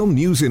is Real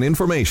News and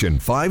Information,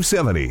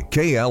 570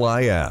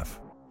 KLIF.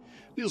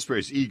 Neil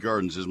Sperry's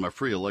eGardens is my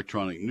free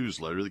electronic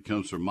newsletter that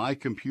comes from my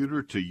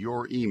computer to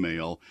your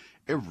email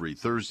every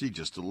Thursday,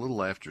 just a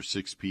little after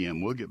 6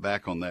 p.m. We'll get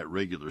back on that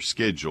regular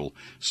schedule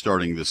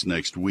starting this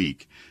next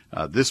week.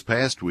 This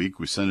past week,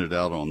 we sent it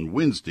out on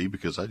Wednesday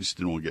because I just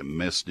didn't want to get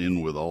messed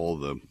in with all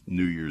the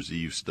New Year's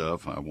Eve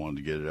stuff. I wanted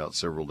to get it out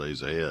several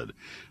days ahead.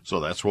 So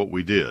that's what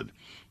we did.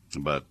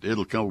 But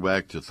it'll come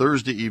back to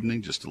Thursday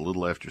evening, just a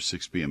little after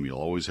 6 p.m. You'll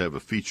always have a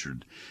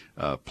featured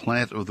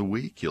plant of the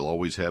week. You'll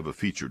always have a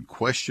featured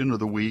question of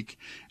the week.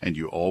 And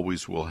you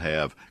always will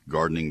have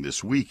Gardening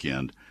This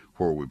Weekend,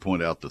 where we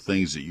point out the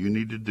things that you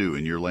need to do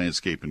in your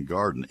landscape and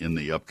garden in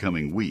the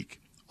upcoming week.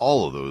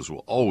 All of those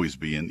will always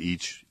be in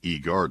each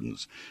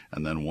eGardens,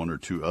 and then 1 or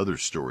 2 other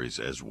stories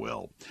as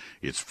well.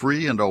 It's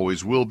free and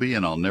always will be,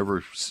 and I'll never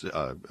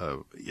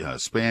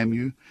spam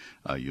you.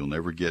 You'll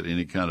never get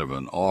any kind of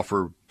an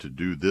offer to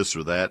do this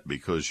or that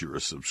because you're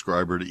a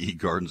subscriber to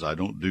eGardens. I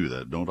don't do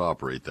that. Don't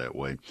operate that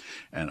way.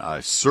 And I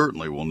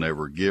certainly will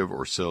never give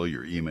or sell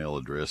your email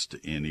address to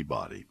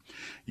anybody.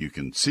 You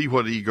can see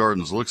what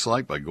eGardens looks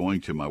like by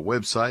going to my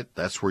website.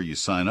 That's where you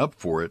sign up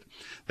for it.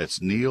 That's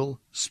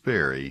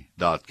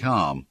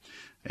neilsperry.com,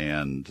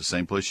 and the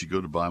same place you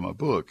go to buy my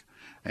book.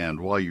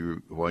 And while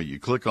you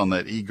click on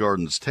that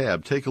eGardens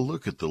tab, take a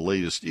look at the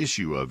latest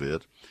issue of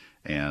it,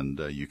 and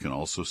you can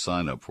also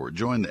sign up for it.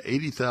 Join the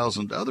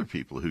 80,000 other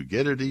people who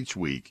get it each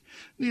week.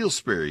 Neil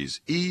Sperry's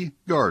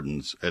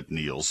eGardens at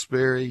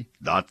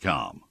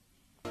neilsperry.com.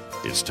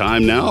 It's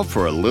time now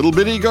for a little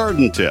bitty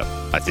garden tip.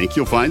 I think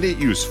you'll find it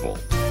useful.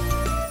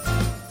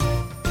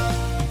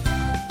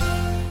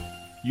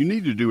 You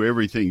need to do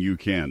everything you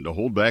can to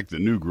hold back the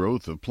new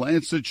growth of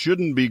plants that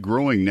shouldn't be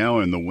growing now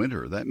in the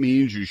winter. That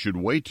means you should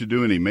wait to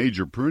do any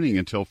major pruning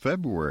until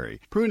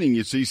February. Pruning,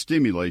 you see,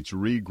 stimulates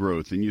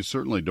regrowth, and you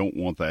certainly don't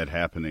want that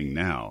happening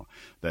now.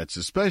 That's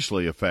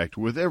especially a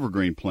factor with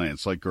evergreen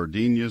plants like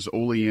gardenias,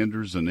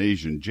 oleanders, and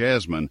Asian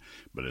jasmine,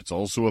 but it's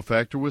also a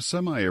factor with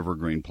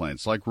semi-evergreen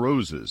plants like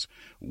roses.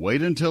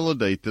 Wait until a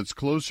date that's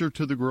closer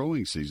to the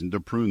growing season to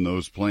prune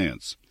those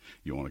plants.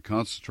 You want to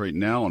concentrate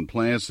now on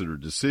plants that are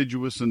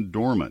deciduous and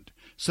dormant,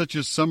 such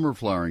as summer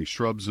flowering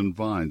shrubs and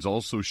vines,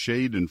 also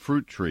shade and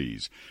fruit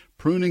trees.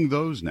 Pruning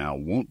those now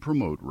won't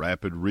promote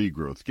rapid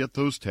regrowth. Get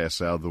those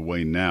tests out of the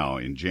way now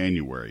in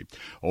January.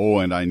 Oh,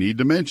 and I need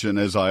to mention,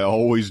 as I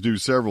always do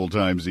several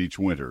times each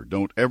winter,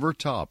 don't ever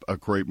top a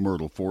crepe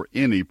myrtle for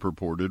any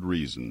purported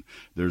reason.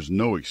 There's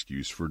no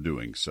excuse for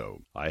doing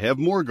so. I have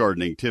more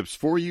gardening tips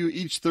for you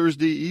each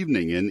Thursday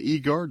evening in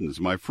eGardens,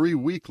 my free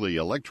weekly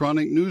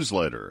electronic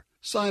newsletter.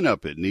 Sign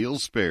up at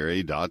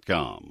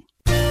neilsperry.com.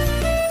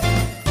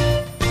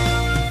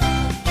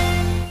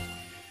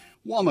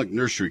 Womack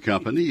Nursery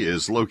Company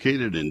is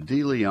located in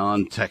De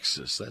Leon,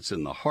 Texas. That's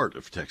in the heart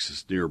of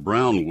Texas, near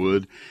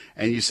Brownwood.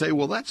 And you say,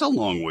 well, that's a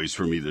long ways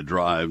for me to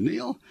drive,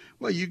 Neil.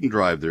 Well, you can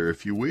drive there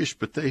if you wish,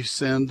 but they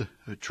send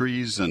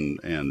trees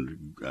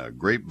and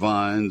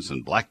grapevines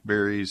and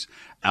blackberries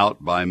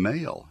out by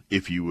mail,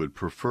 if you would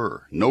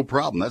prefer. No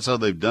problem. That's how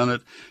they've done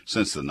it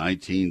since the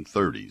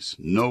 1930s.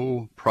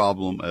 No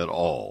problem at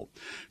all.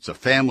 It's a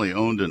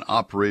family-owned and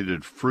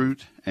operated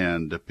fruit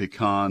and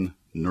pecan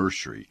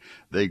nursery.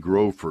 They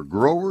grow for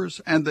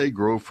growers and they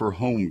grow for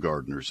home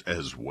gardeners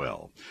as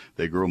well.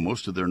 They grow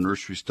most of their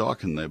nursery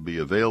stock and they'll be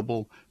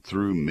available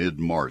through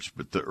mid-March.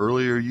 But the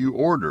earlier you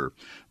order,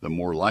 the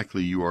more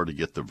likely you are to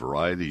get the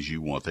varieties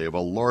you want. They have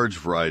a large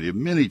variety of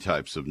many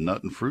types of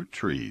nut and fruit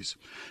trees.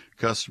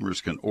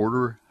 Customers can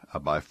order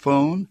by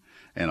phone,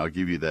 and I'll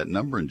give you that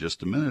number in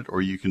just a minute,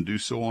 or you can do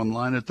so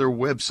online at their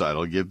website.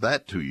 I'll give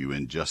that to you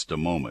in just a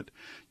moment.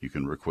 You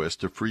can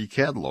request a free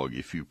catalog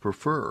if you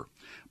prefer.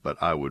 But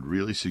I would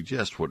really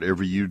suggest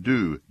whatever you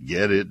do,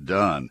 get it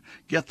done.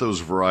 Get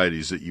those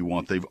varieties that you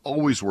want. They've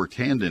always worked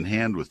hand in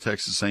hand with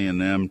Texas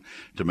A&M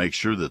to make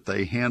sure that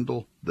they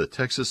handle the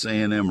Texas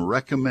A&M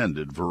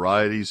recommended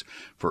varieties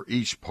for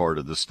each part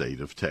of the state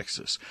of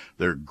Texas.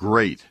 They're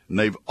great, and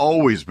they've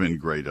always been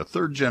great. A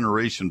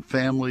third-generation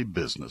family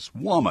business,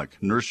 Womack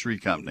Nursery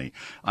Company.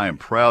 I am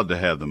proud to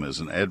have them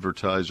as an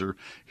advertiser.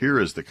 Here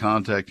is the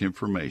contact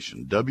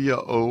information,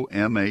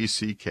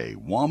 WOMACK,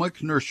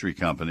 Womack Nursery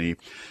Company,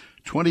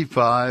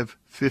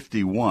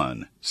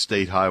 2551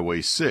 State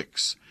Highway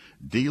 6,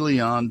 De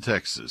Leon,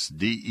 Texas,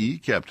 D-E,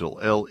 capital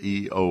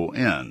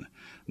L-E-O-N.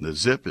 The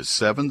zip is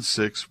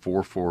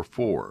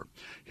 76444.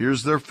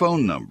 Here's their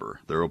phone number.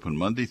 They're open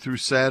Monday through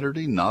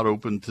Saturday, not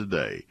open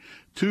today.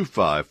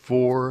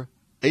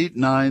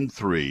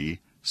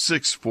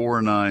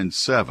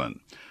 254-893-6497.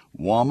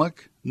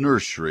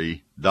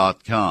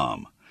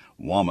 WomackNursery.com.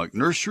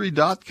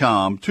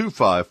 WomackNursery.com,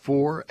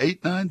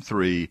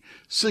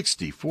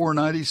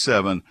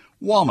 254-893-6497.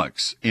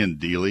 Womack's in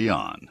De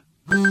Leon.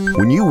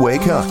 When you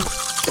wake up,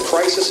 The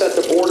crisis at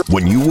the border.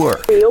 When you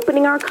work,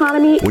 reopening our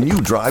economy, when you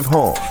drive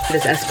home,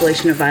 this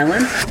escalation of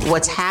violence,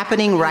 what's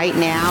happening right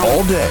now.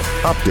 All day,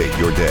 update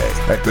your day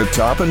at the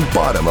top and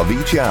bottom of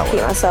each hour.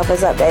 Keep myself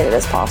as updated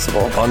as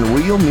possible. On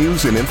Real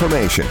News and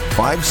Information,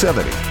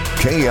 570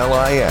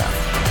 KLIF,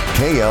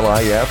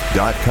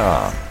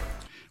 KLIF.com.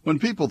 When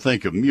people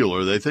think of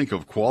Mueller, they think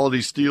of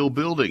quality steel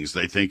buildings.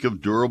 They think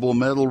of durable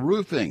metal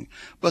roofing.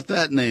 But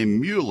that name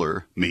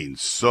Mueller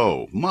means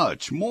so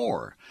much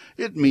more.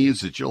 It means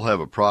that you'll have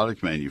a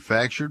product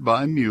manufactured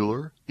by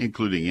Mueller,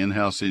 including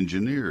in-house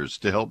engineers,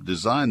 to help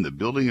design the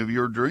building of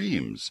your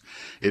dreams.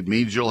 It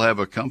means you'll have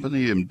a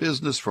company in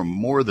business for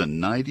more than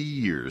 90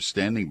 years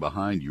standing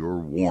behind your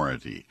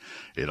warranty.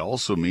 It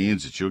also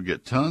means that you'll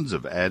get tons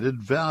of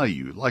added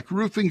value, like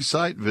roofing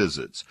site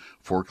visits,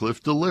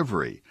 forklift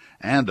delivery,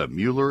 and a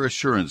Mueller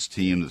assurance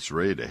team that's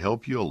ready to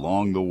help you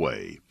along the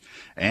way.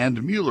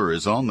 And Mueller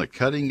is on the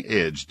cutting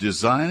edge,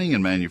 designing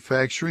and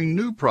manufacturing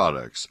new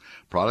products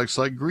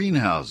like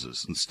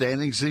greenhouses and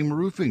standing seam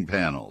roofing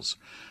panels.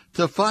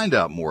 To find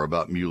out more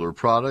about Mueller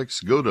products,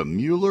 go to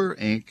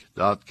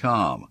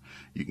MuellerInc.com.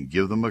 You can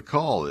give them a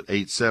call at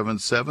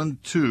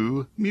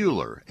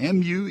 877-2-MUELLER,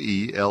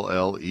 M-U-E-L-L-E-R.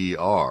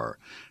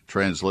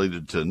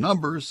 Translated to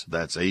numbers,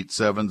 that's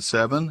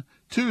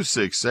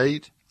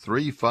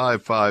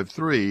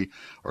 877-268-3553,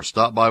 or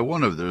stop by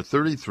one of their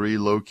 33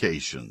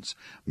 locations.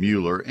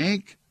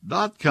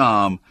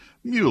 MuellerInc.com.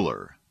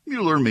 Mueller.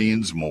 Mueller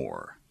means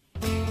more.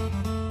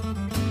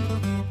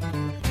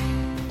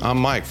 I'm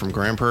Mike from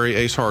Grand Prairie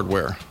Ace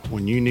Hardware.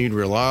 When you need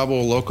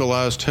reliable,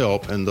 localized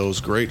help and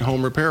those great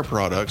home repair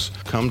products,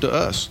 come to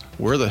us.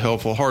 We're the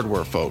helpful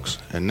hardware folks.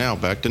 And now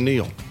back to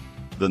Neil.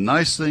 The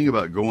nice thing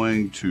about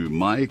going to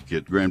Mike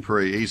at Grand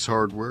Prairie Ace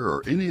Hardware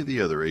or any of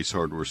the other Ace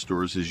Hardware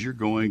stores is you're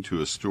going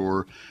to a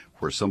store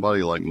where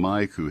somebody like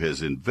Mike, who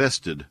has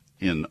invested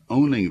in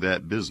owning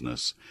that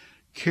business,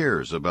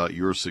 cares about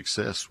your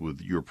success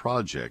with your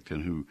project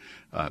and who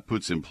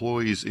puts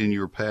employees in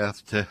your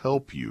path to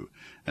help you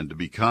and to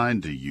be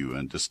kind to you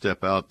and to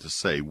step out to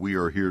say, we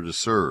are here to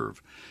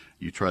serve.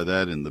 You try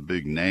that in the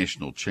big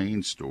national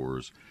chain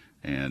stores,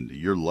 and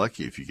you're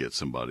lucky if you get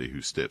somebody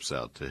who steps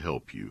out to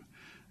help you.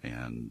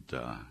 And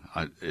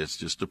it's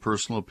just a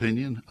personal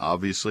opinion.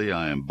 Obviously,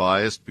 I am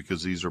biased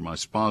because these are my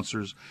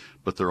sponsors,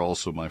 but they're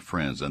also my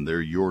friends, and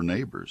they're your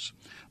neighbors.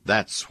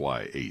 That's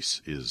why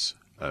Ace is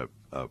a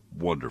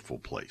wonderful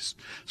place.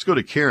 Let's go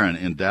to Karen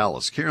in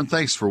Dallas. Karen,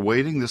 thanks for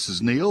waiting. This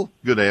is Neil.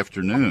 Good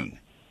afternoon.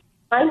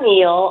 Hi,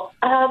 Neil.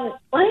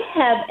 I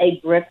have a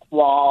brick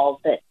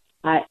wall that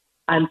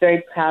I'm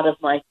very proud of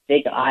my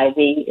Fig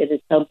Ivy. It is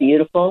so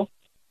beautiful.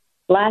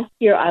 Last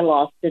year, I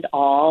lost it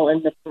all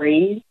in the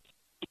freeze.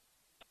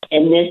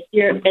 And this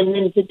year, and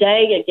then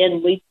today,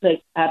 again,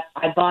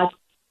 I bought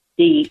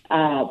the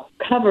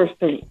covers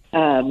from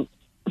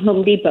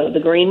Home Depot, the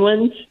green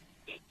ones.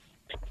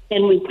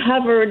 And we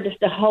covered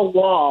the whole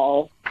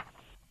wall,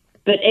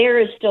 but air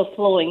is still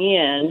flowing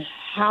in.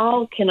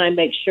 How can I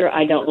make sure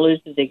I don't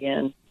lose it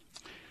again?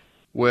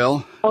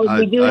 Well,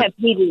 we do have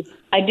heaters.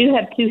 I do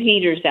have 2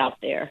 heaters out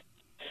there.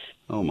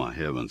 Oh my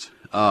heavens!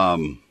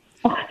 I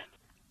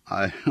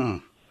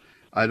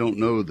don't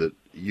know that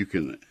you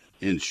can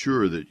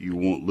ensure that you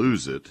won't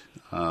lose it.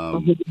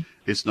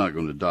 It's not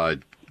going to die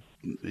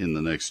in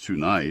the next 2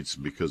 nights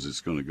because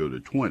it's going to go to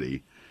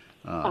 20.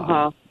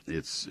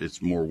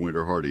 It's more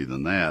winter hardy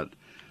than that,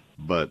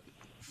 but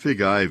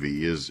Fig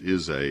Ivy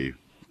is a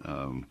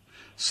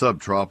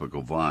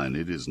subtropical vine.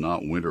 It is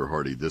not winter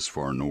hardy this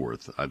far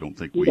north. I don't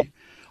think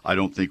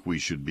we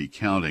should be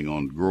counting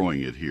on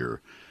growing it here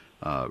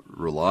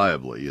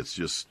reliably. It's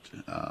just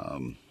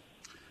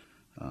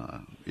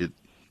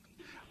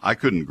I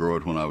couldn't grow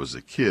it when I was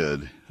a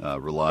kid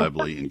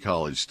reliably in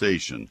College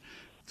Station.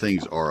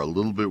 Things are a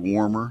little bit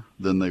warmer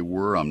than they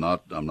were. I'm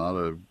not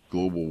a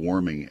global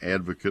warming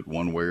advocate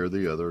one way or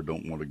the other.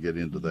 Don't want to get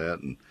into that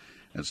and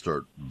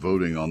start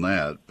voting on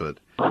that. But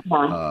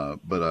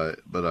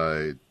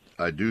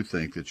I do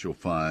think that you'll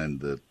find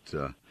that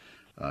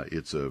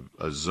it's a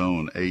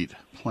Zone 8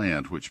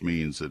 plant, which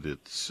means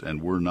that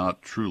and we're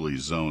not truly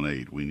Zone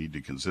 8. We need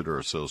to consider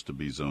ourselves to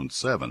be Zone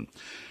 7.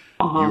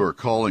 You are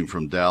calling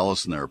from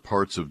Dallas, and there are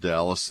parts of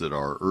Dallas that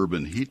are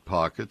urban heat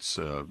pockets.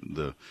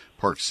 The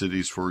Park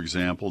Cities, for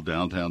example,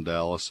 downtown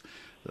Dallas,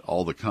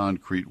 all the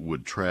concrete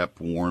would trap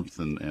warmth,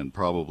 and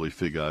probably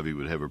Fig Ivy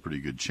would have a pretty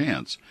good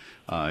chance.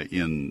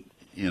 In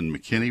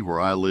McKinney,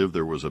 where I live,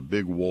 there was a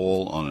big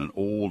wall on an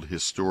old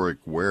historic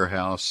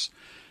warehouse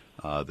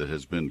that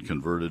has been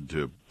converted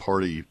to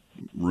party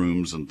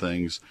rooms and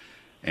things.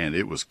 And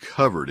it was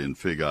covered in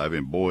Fig Ivy,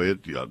 and boy,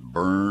 it got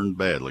burned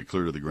badly,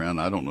 clear to the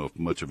ground. I don't know if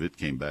much of it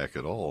came back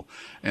at all,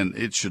 and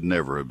it should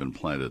never have been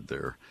planted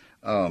there.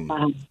 And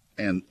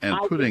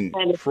putting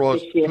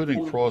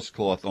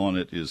crosscloth on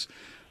it is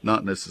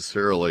not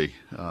necessarily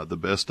the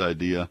best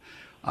idea.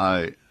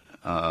 I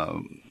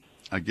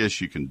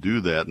guess you can do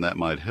that, and that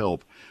might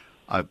help.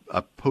 I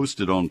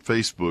posted on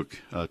Facebook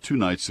 2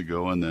 nights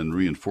ago, and then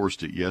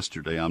reinforced it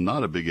yesterday. I'm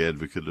not a big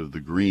advocate of the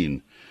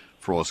green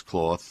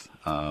frostcloth.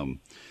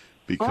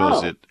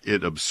 Because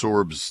it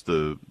absorbs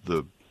the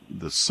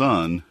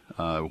sun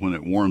when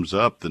it warms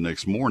up the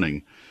next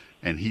morning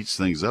and heats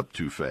things up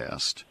too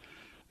fast.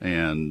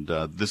 And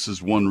this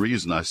is one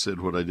reason I said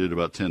what I did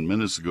about 10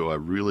 minutes ago. I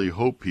really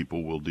hope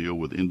people will deal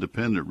with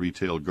independent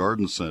retail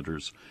garden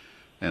centers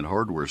and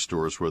hardware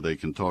stores where they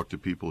can talk to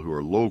people who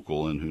are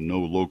local and who know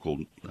local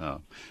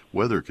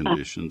weather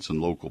conditions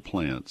and local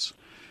plants.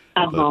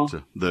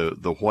 But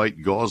the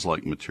white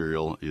gauze-like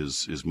material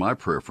is my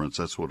preference.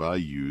 That's what I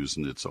use,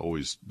 and it's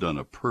always done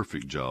a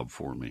perfect job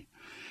for me.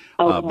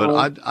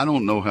 But I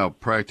don't know how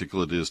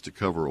practical it is to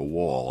cover a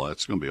wall.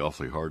 That's going to be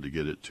awfully hard to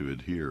get it to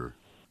adhere.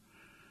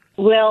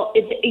 Well,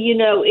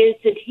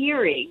 it's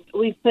adhering.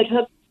 We put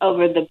hooks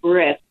over the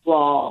brick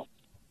wall,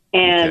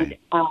 and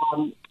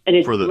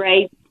it's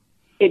great.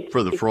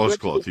 For the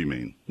frostcloth, you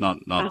mean?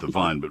 Not the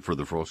vine, but for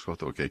the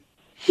frostcloth. Okay.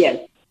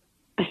 Yes.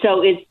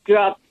 So it's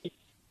dropped.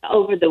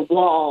 over the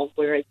wall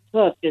where it's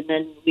hooked, and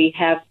then we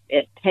have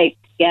it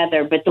taped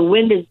together, but the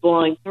wind is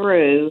blowing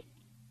through.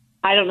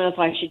 I don't know if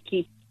I should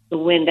keep the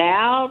wind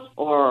out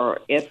or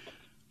if...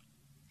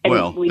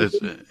 Well,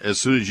 as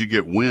soon as you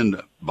get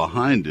wind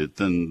behind it,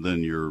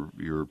 then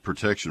your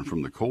protection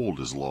from the cold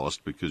is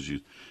lost because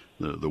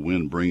the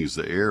wind brings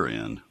the air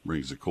in,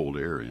 brings the cold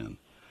air in.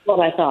 That's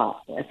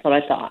what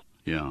I thought.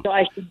 Yeah. So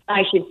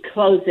I should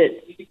close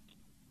it.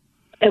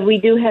 And we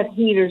do have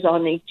heaters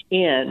on each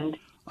end.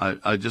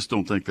 I just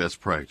don't think that's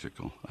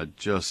practical. I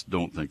just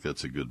don't think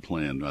that's a good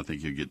plan. I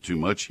think you get too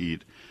much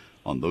heat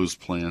on those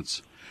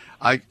plants.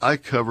 I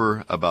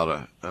cover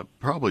about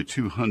probably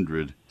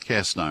 200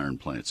 cast iron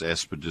plants,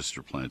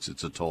 aspidistra plants.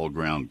 It's a tall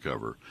ground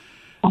cover.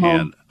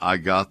 And I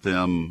got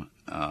them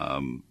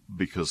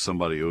because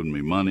somebody owed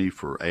me money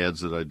for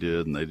ads that I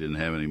did, and they didn't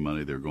have any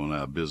money. They were going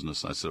out of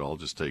business. I said, I'll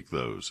just take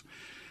those.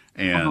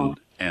 And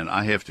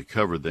I have to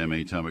cover them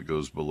anytime it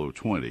goes below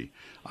 20.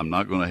 I'm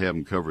not going to have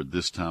them covered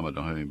this time. I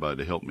don't have anybody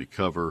to help me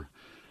cover,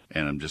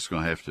 and I'm just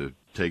going to have to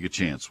take a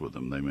chance with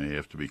them. They may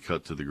have to be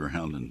cut to the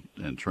ground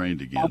and trained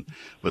again.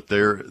 But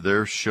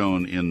they're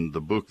shown in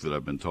the book that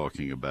I've been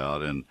talking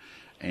about,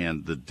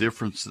 and the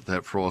difference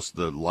that frost,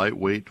 the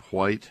lightweight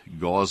white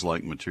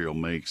gauze-like material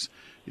makes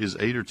is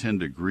 8 or 10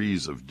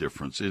 degrees of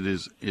difference.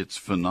 It's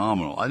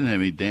phenomenal. I didn't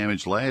have any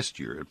damage last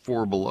year at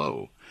 4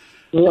 below.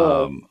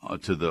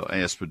 To the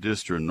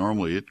aspidistra, and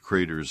normally it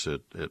craters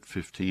at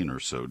 15 or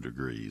so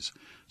degrees.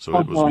 So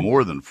it was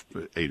more than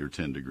 8 or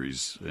 10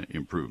 degrees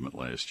improvement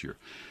last year.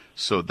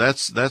 So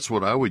that's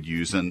what I would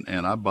use, and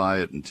I buy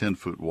it in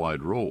 10-foot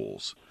wide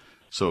rolls.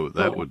 So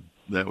that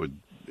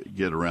would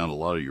get around a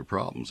lot of your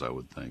problems, I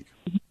would think.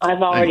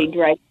 I've already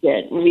draped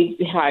it. We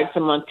hired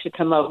someone to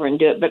come over and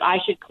do it, but I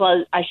should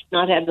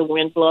not have the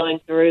wind blowing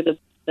through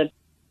the.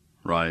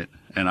 Right,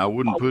 and I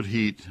wouldn't put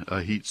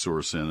a heat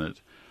source in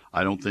it.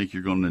 I don't think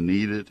you're going to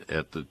need it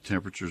at the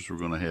temperatures we're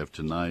going to have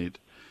tonight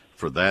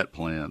for that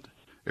plant.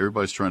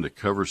 Everybody's trying to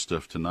cover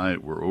stuff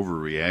tonight. We're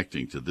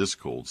overreacting to this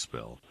cold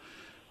spell.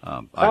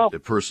 A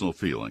personal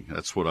feeling.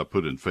 That's what I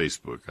put in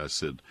Facebook. I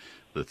said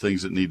the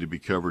things that need to be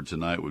covered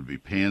tonight would be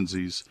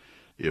pansies,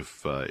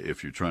 if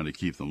you're trying to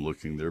keep them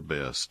looking their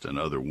best, and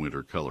other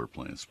winter color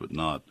plants, but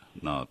not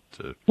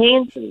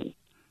pansies,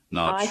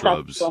 not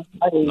shrubs,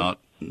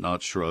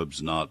 not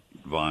shrubs, not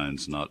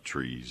vines, not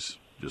trees.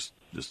 Just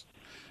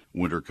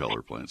winter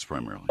color plants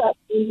primarily.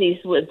 Pansies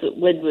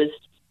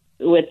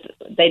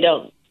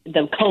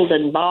the cold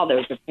doesn't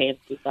bother the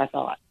pansies, I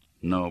thought.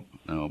 No.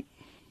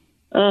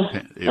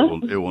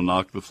 It will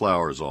knock the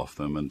flowers off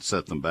them and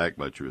set them back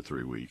by 2 or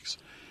 3 weeks.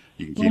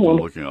 You can keep them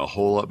looking a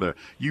whole lot better.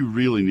 You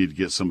really need to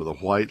get some of the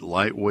white,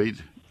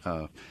 lightweight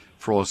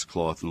frost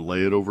cloth and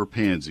lay it over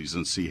pansies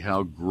and see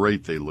how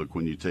great they look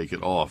when you take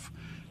it off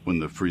when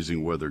the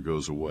freezing weather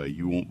goes away.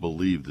 You won't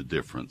believe the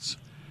difference.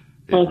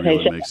 It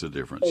really makes a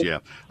difference. Yeah,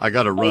 I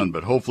got to run,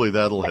 but hopefully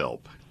that'll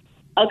help.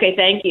 Okay,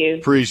 thank you.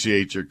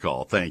 Appreciate your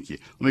call. Thank you.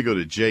 Let me go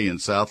to Jay in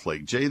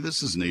Southlake. Jay,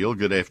 this is Neil.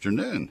 Good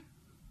afternoon.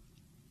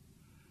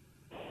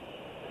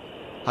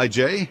 Hi,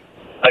 Jay.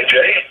 Hi,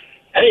 Jay.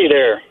 Hey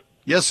there.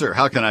 Yes, sir.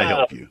 How can I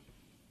help you?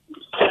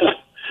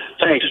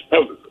 Thanks.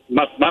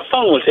 My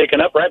phone was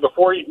hicking up right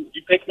before you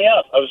picked me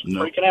up. I was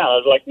freaking out. I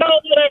was like, no,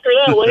 not after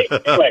that, wait.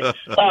 Anyway,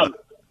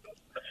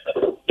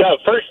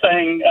 first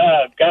thing,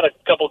 got a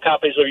couple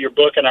copies of your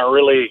book, and I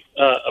really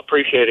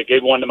appreciate it.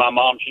 Gave one to my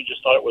mom. She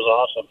just thought it was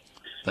awesome.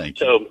 Thank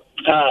you.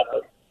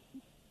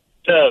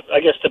 So, I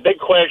guess the big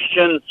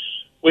question,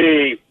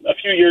 we, a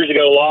few years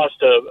ago,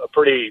 lost a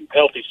pretty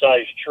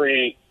healthy-sized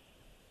tree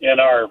in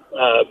our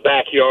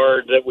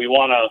backyard that we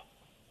want to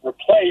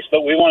replace,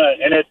 but we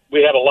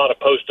have a lot of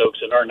post oaks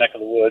in our neck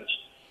of the woods,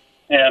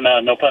 and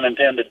no pun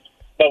intended.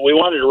 But we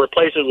wanted to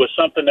replace it with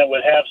something that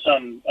would have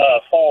some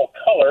fall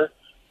color,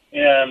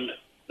 and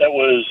that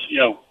was,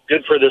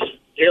 good for this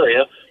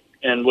area,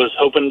 and was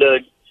hoping to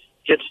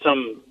get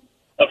some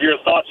of your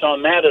thoughts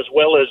on that, as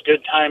well as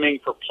good timing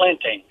for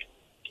planting.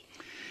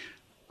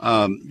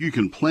 You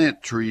can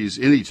plant trees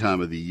any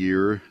time of the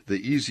year. The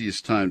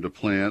easiest time to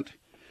plant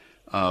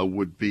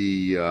would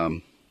be,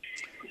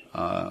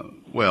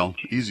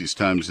 easiest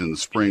times in the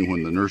spring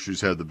when the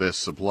nurseries have the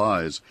best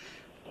supplies.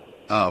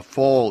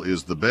 Fall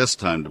is the best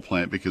time to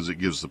plant because it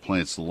gives the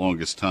plants the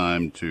longest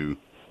time to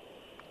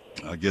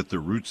get their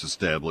roots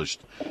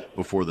established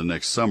before the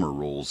next summer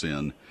rolls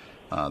in.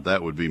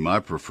 That would be my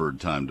preferred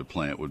time to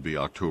plant, would be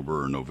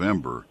October or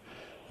November.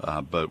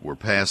 But we're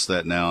past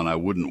that now, and I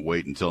wouldn't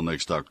wait until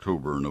next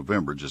October or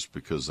November just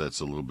because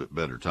that's a little bit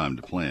better time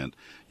to plant.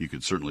 You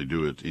could certainly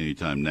do it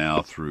anytime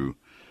now through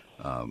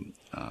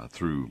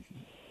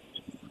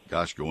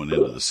going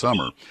into the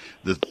summer.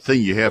 The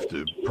thing you have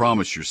to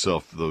promise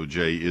yourself, though,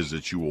 Jay, is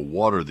that you will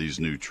water these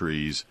new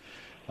trees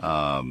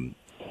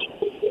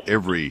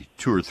every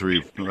 2 or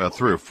 3,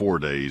 3 or 4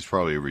 days,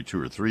 probably every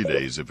 2 or 3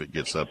 days if it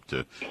gets up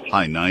to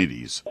high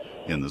 90s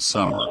in the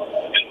summer.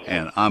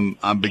 And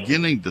I'm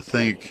beginning to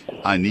think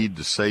I need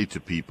to say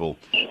to people,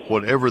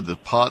 whatever the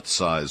pot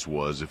size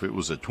was, if it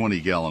was a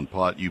 20-gallon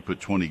pot, you put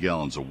 20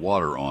 gallons of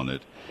water on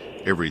it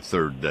every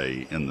 3rd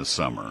day in the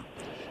summer.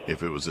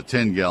 If it was a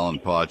 10-gallon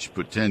pot, you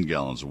put 10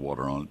 gallons of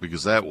water on it,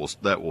 because that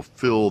will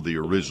fill the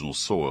original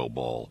soil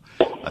ball.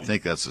 I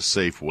think that's a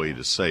safe way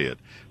to say it.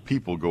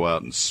 People go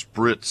out and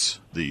spritz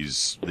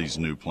these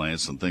new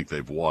plants and think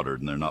they've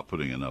watered, and they're not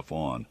putting enough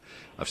on.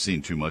 I've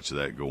seen too much of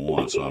that go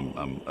on, so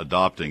I'm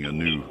adopting a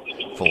new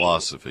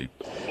philosophy.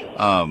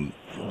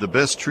 The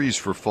best trees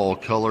for fall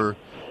color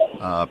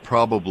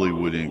probably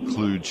would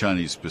include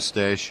Chinese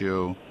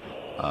pistachio.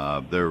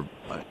 They're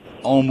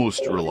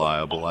almost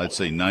reliable. I'd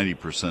say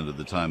 90% of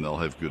the time they'll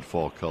have good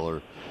fall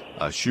color.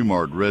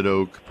 Shumard red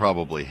oak,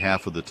 probably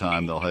half of the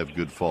time they'll have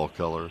good fall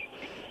color.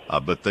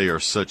 But they are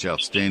such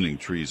outstanding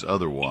trees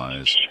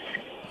otherwise.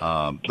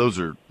 Those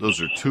are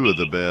two of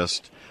the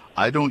best.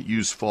 I don't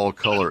use fall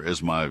color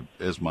as my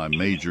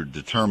major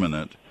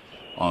determinant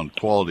on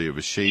quality of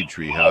a shade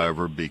tree,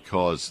 however,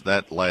 because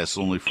that lasts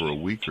only for a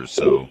week or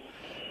so,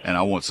 and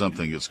I want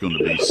something that's going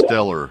to be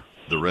stellar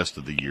the rest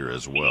of the year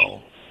as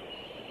well.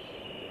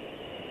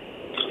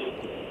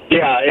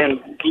 Yeah,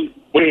 and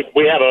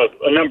we have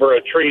a number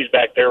of trees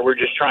back there. We're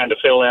just trying to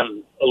fill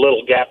in a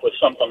little gap with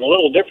something a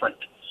little different.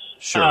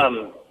 Sure.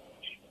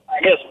 I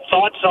guess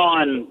thoughts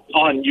on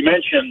you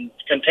mentioned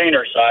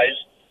container size.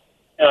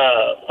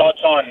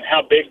 Thoughts on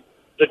how big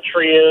the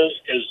tree is?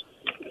 Because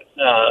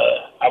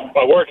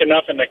I work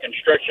enough in the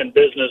construction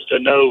business to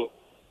know,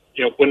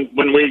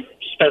 when we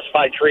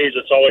specify trees,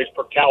 it's always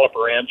per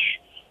caliper inch.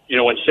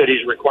 When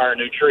cities require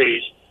new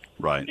trees,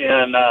 right?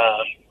 And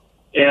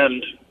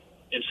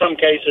in some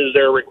cases,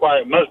 they're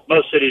required.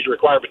 Most cities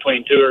require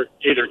between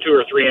either 2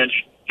 or 3 inch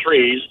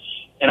trees.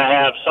 And I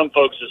have some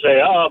folks that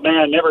say, "Oh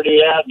man, never do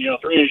that."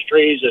 3-inch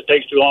trees, it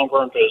takes too long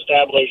for them to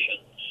establish.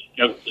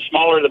 And the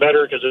smaller the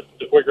better, because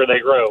the quicker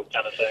they grow,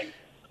 kind of thing.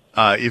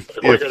 If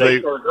they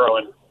start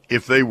growing.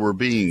 If they were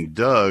being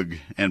dug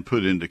and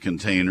put into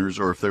containers,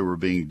 or if they were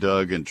being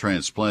dug and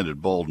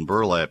transplanted, balled and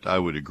burlapped, I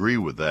would agree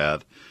with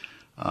that.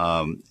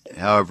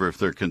 However, if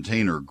they're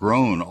container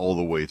grown all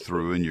the way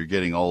through and you're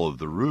getting all of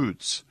the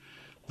roots,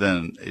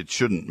 then it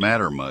shouldn't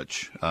matter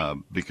much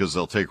because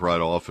they'll take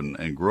right off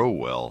and grow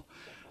well.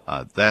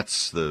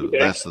 That's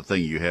the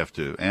thing you have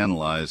to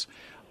analyze.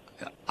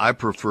 I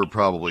prefer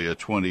probably a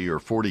 20 or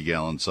 40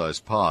 gallon size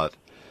pot.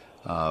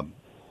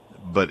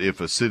 But if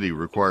a city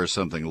requires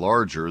something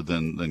larger,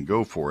 then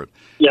go for it.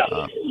 Yeah.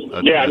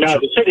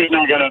 The city's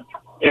not going to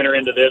enter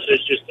into this.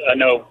 It's just, I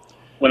know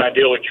when I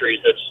deal with trees,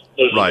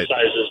 those are the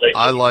sizes they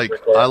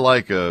require.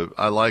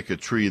 I like a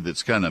tree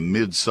that's kind of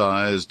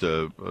mid-sized,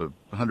 a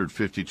 $150,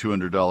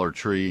 $200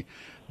 tree,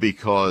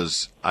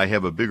 because I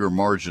have a bigger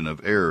margin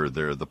of error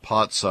there. The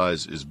pot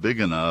size is big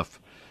enough,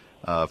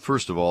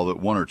 first of all, that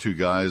one or two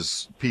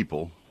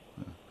people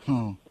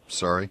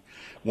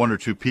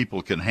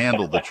can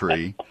handle the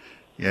tree.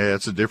 Yeah,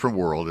 it's a different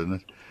world, isn't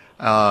it?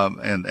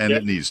 And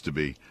it needs to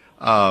be.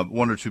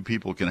 1 or 2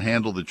 people can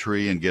handle the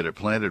tree and get it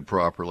planted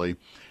properly,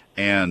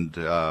 and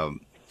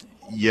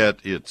yet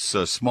it's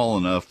small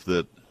enough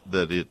that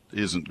it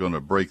isn't going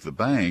to break the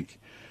bank.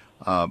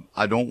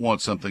 I don't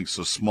want something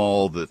so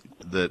small that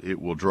it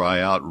will dry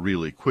out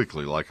really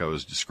quickly, like I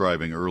was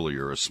describing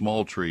earlier. A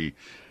small tree,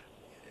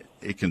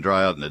 it can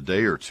dry out in a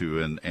day or two,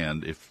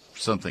 and if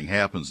something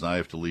happens and I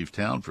have to leave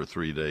town for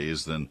 3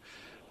 days, then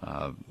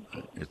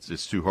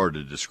it's too hard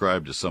to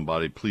describe to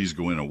somebody, please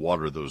go in and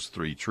water those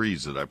 3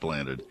 trees that I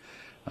planted,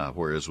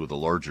 whereas with a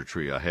larger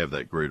tree, I have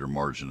that greater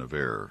margin of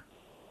error.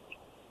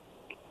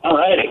 All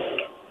righty.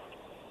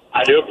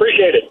 I do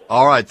appreciate it.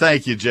 All right.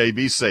 Thank you, Jay.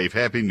 Be safe.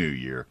 Happy New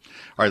Year.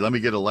 All right. Let me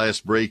get a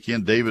last break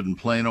in. David in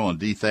Plano on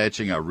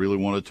dethatching. I really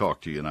want to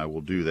talk to you, and I will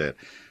do that.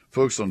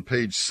 Folks, on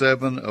page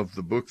 7 of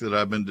the book that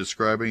I've been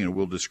describing and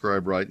will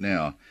describe right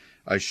now,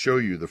 I show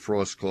you the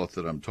frost cloth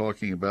that I'm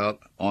talking about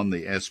on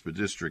the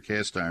Aspidistra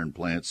cast iron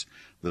plants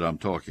that I'm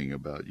talking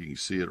about. You can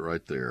see it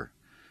right there.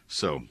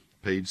 So,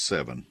 page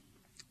 7,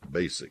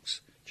 Basics,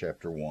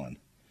 Chapter 1,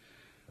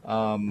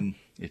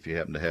 if you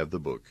happen to have the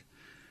book.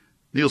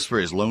 Neil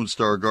Sperry's Lone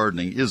Star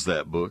Gardening is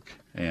that book,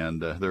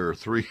 and there are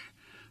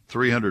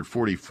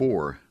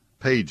 344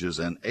 pages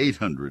and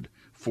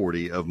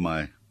 840 of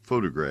my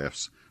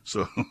photographs,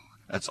 so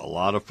that's a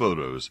lot of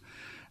photos.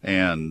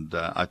 And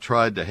I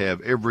tried to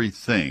have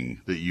everything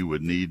that you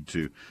would need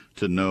to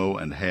know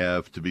and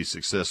have to be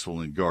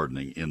successful in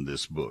gardening in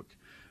this book.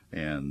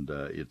 And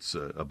it's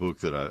a book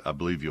that I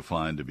believe you'll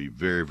find to be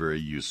very, very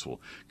useful.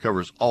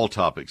 Covers all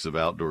topics of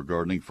outdoor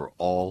gardening for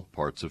all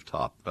parts of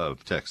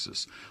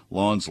Texas.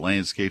 Lawns,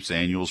 landscapes,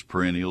 annuals,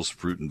 perennials,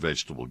 fruit and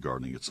vegetable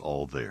gardening. It's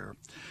all there.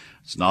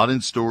 It's not in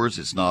stores.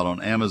 It's not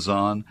on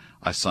Amazon.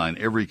 I sign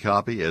every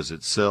copy as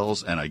it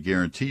sells, and I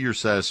guarantee your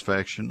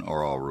satisfaction,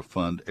 or I'll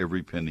refund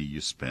every penny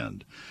you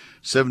spend.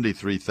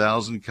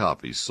 73,000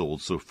 copies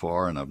sold so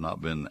far, and I've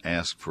not been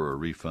asked for a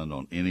refund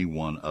on any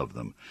one of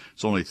them.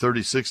 It's only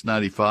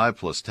 $36.95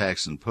 plus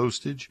tax and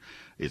postage.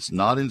 It's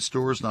not in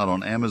stores, not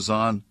on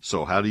Amazon.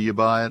 So how do you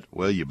buy it?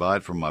 Well, you buy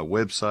it from my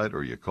website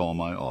or you call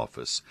my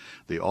office.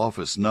 The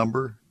office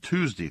number,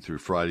 Tuesday through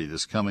Friday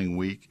this coming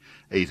week,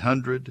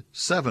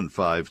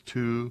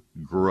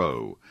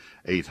 800-752-GROW.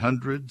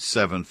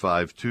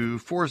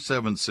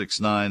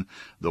 800-752-4769.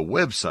 The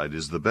website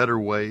is The Better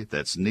Way.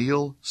 That's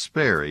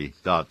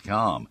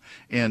neilsperry.com.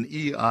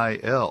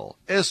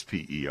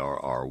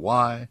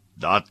 NeilSperry.com.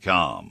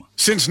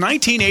 Since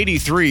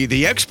 1983,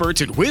 the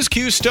experts at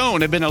WhizQ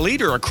Stone have been a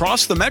leader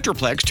across the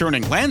Metroplex,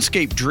 turning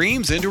landscape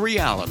dreams into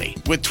reality.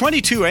 With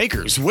 22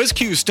 acres,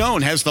 WhizQ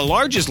Stone has the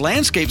largest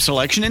landscape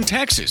selection in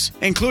Texas,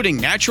 including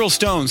natural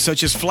stones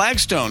such as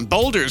flagstone,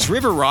 boulders,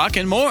 river rock,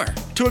 and more.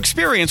 To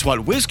experience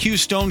what WhizQ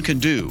Stone can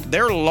do,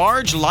 their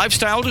large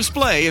lifestyle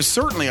display is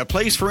certainly a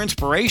place for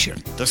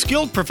inspiration. The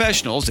skilled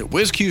professionals at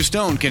WhizQ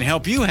Stone can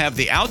help you have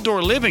the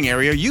outdoor living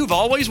area you've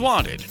always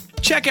wanted.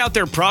 Check out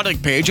their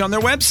product page on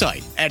their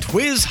website at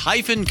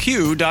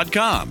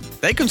whiz-q.com.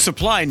 They can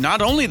supply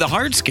not only the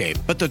hardscape,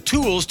 but the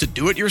tools to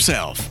do it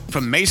yourself.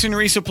 From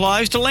masonry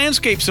supplies to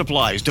landscape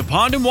supplies to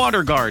pond and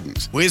water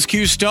gardens,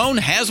 WhizQ Stone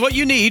has what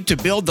you need to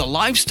build the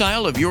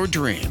lifestyle of your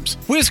dreams.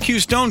 WhizQ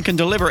Stone can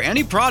deliver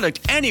any product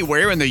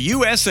anywhere in the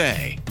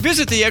USA.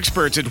 Visit the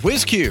experts at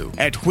WhizQ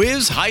at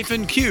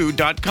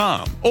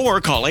whiz-q.com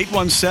or call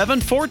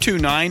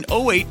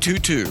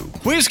 817-429-0822.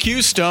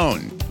 WhizQ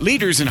Stone,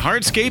 leaders in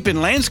hardscape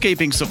and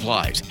landscaping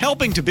supplies,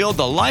 helping to build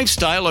the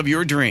lifestyle of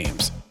your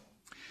dreams.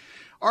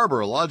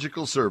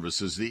 Arborilogical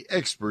Services, the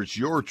experts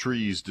your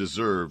trees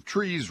deserve.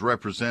 Trees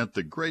represent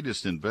the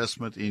greatest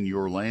investment in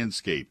your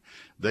landscape.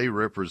 They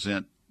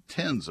represent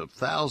tens of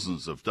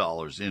thousands of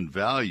dollars in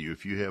value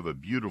if you have a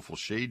beautiful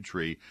shade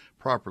tree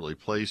properly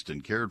placed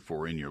and cared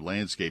for in your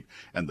landscape.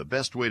 And the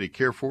best way to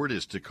care for it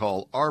is to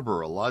call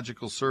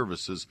Arborilogical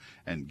Services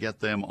and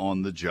get them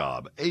on the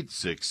job.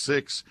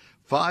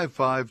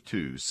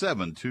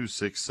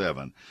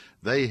 866-552-7267.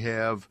 They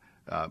have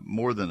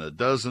more than a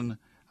dozen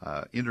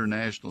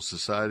International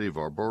Society of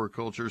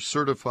Arboriculture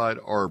certified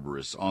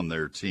arborists on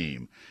their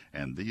team.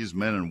 And these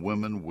men and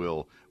women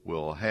will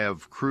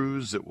have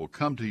crews that will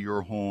come to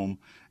your home,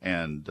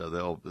 and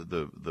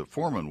the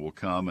foreman will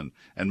come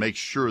and make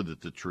sure that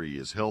the tree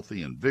is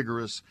healthy and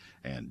vigorous,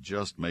 and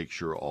just make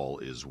sure all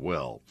is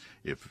well.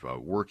 If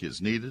work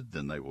is needed,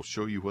 then they will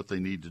show you what they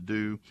need to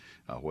do,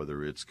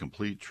 whether it's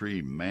complete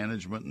tree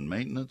management and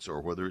maintenance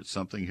or whether it's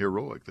something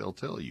heroic, they'll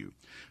tell you.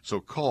 So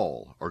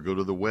call or go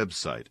to the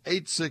website,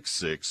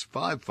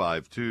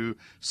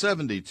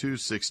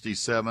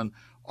 866-552-7267,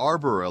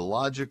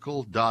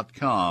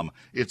 arborilogical.com.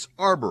 It's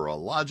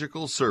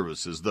Arborilogical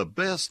Services, the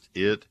best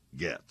it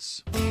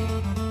gets.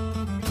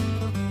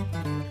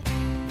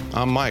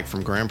 I'm Mike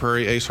from Grand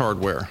Prairie Ace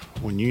Hardware.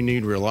 When you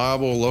need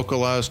reliable,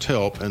 localized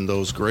help and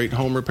those great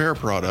home repair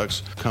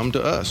products, come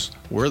to us.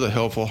 We're the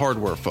helpful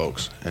hardware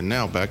folks. And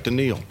now back to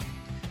Neil.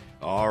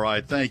 All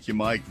right. Thank you,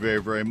 Mike,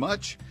 very, very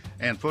much.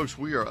 And, folks,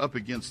 we are up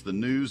against the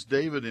news.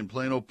 David in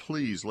Plano,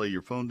 please lay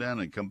your phone down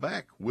and come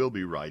back. We'll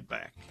be right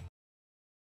back.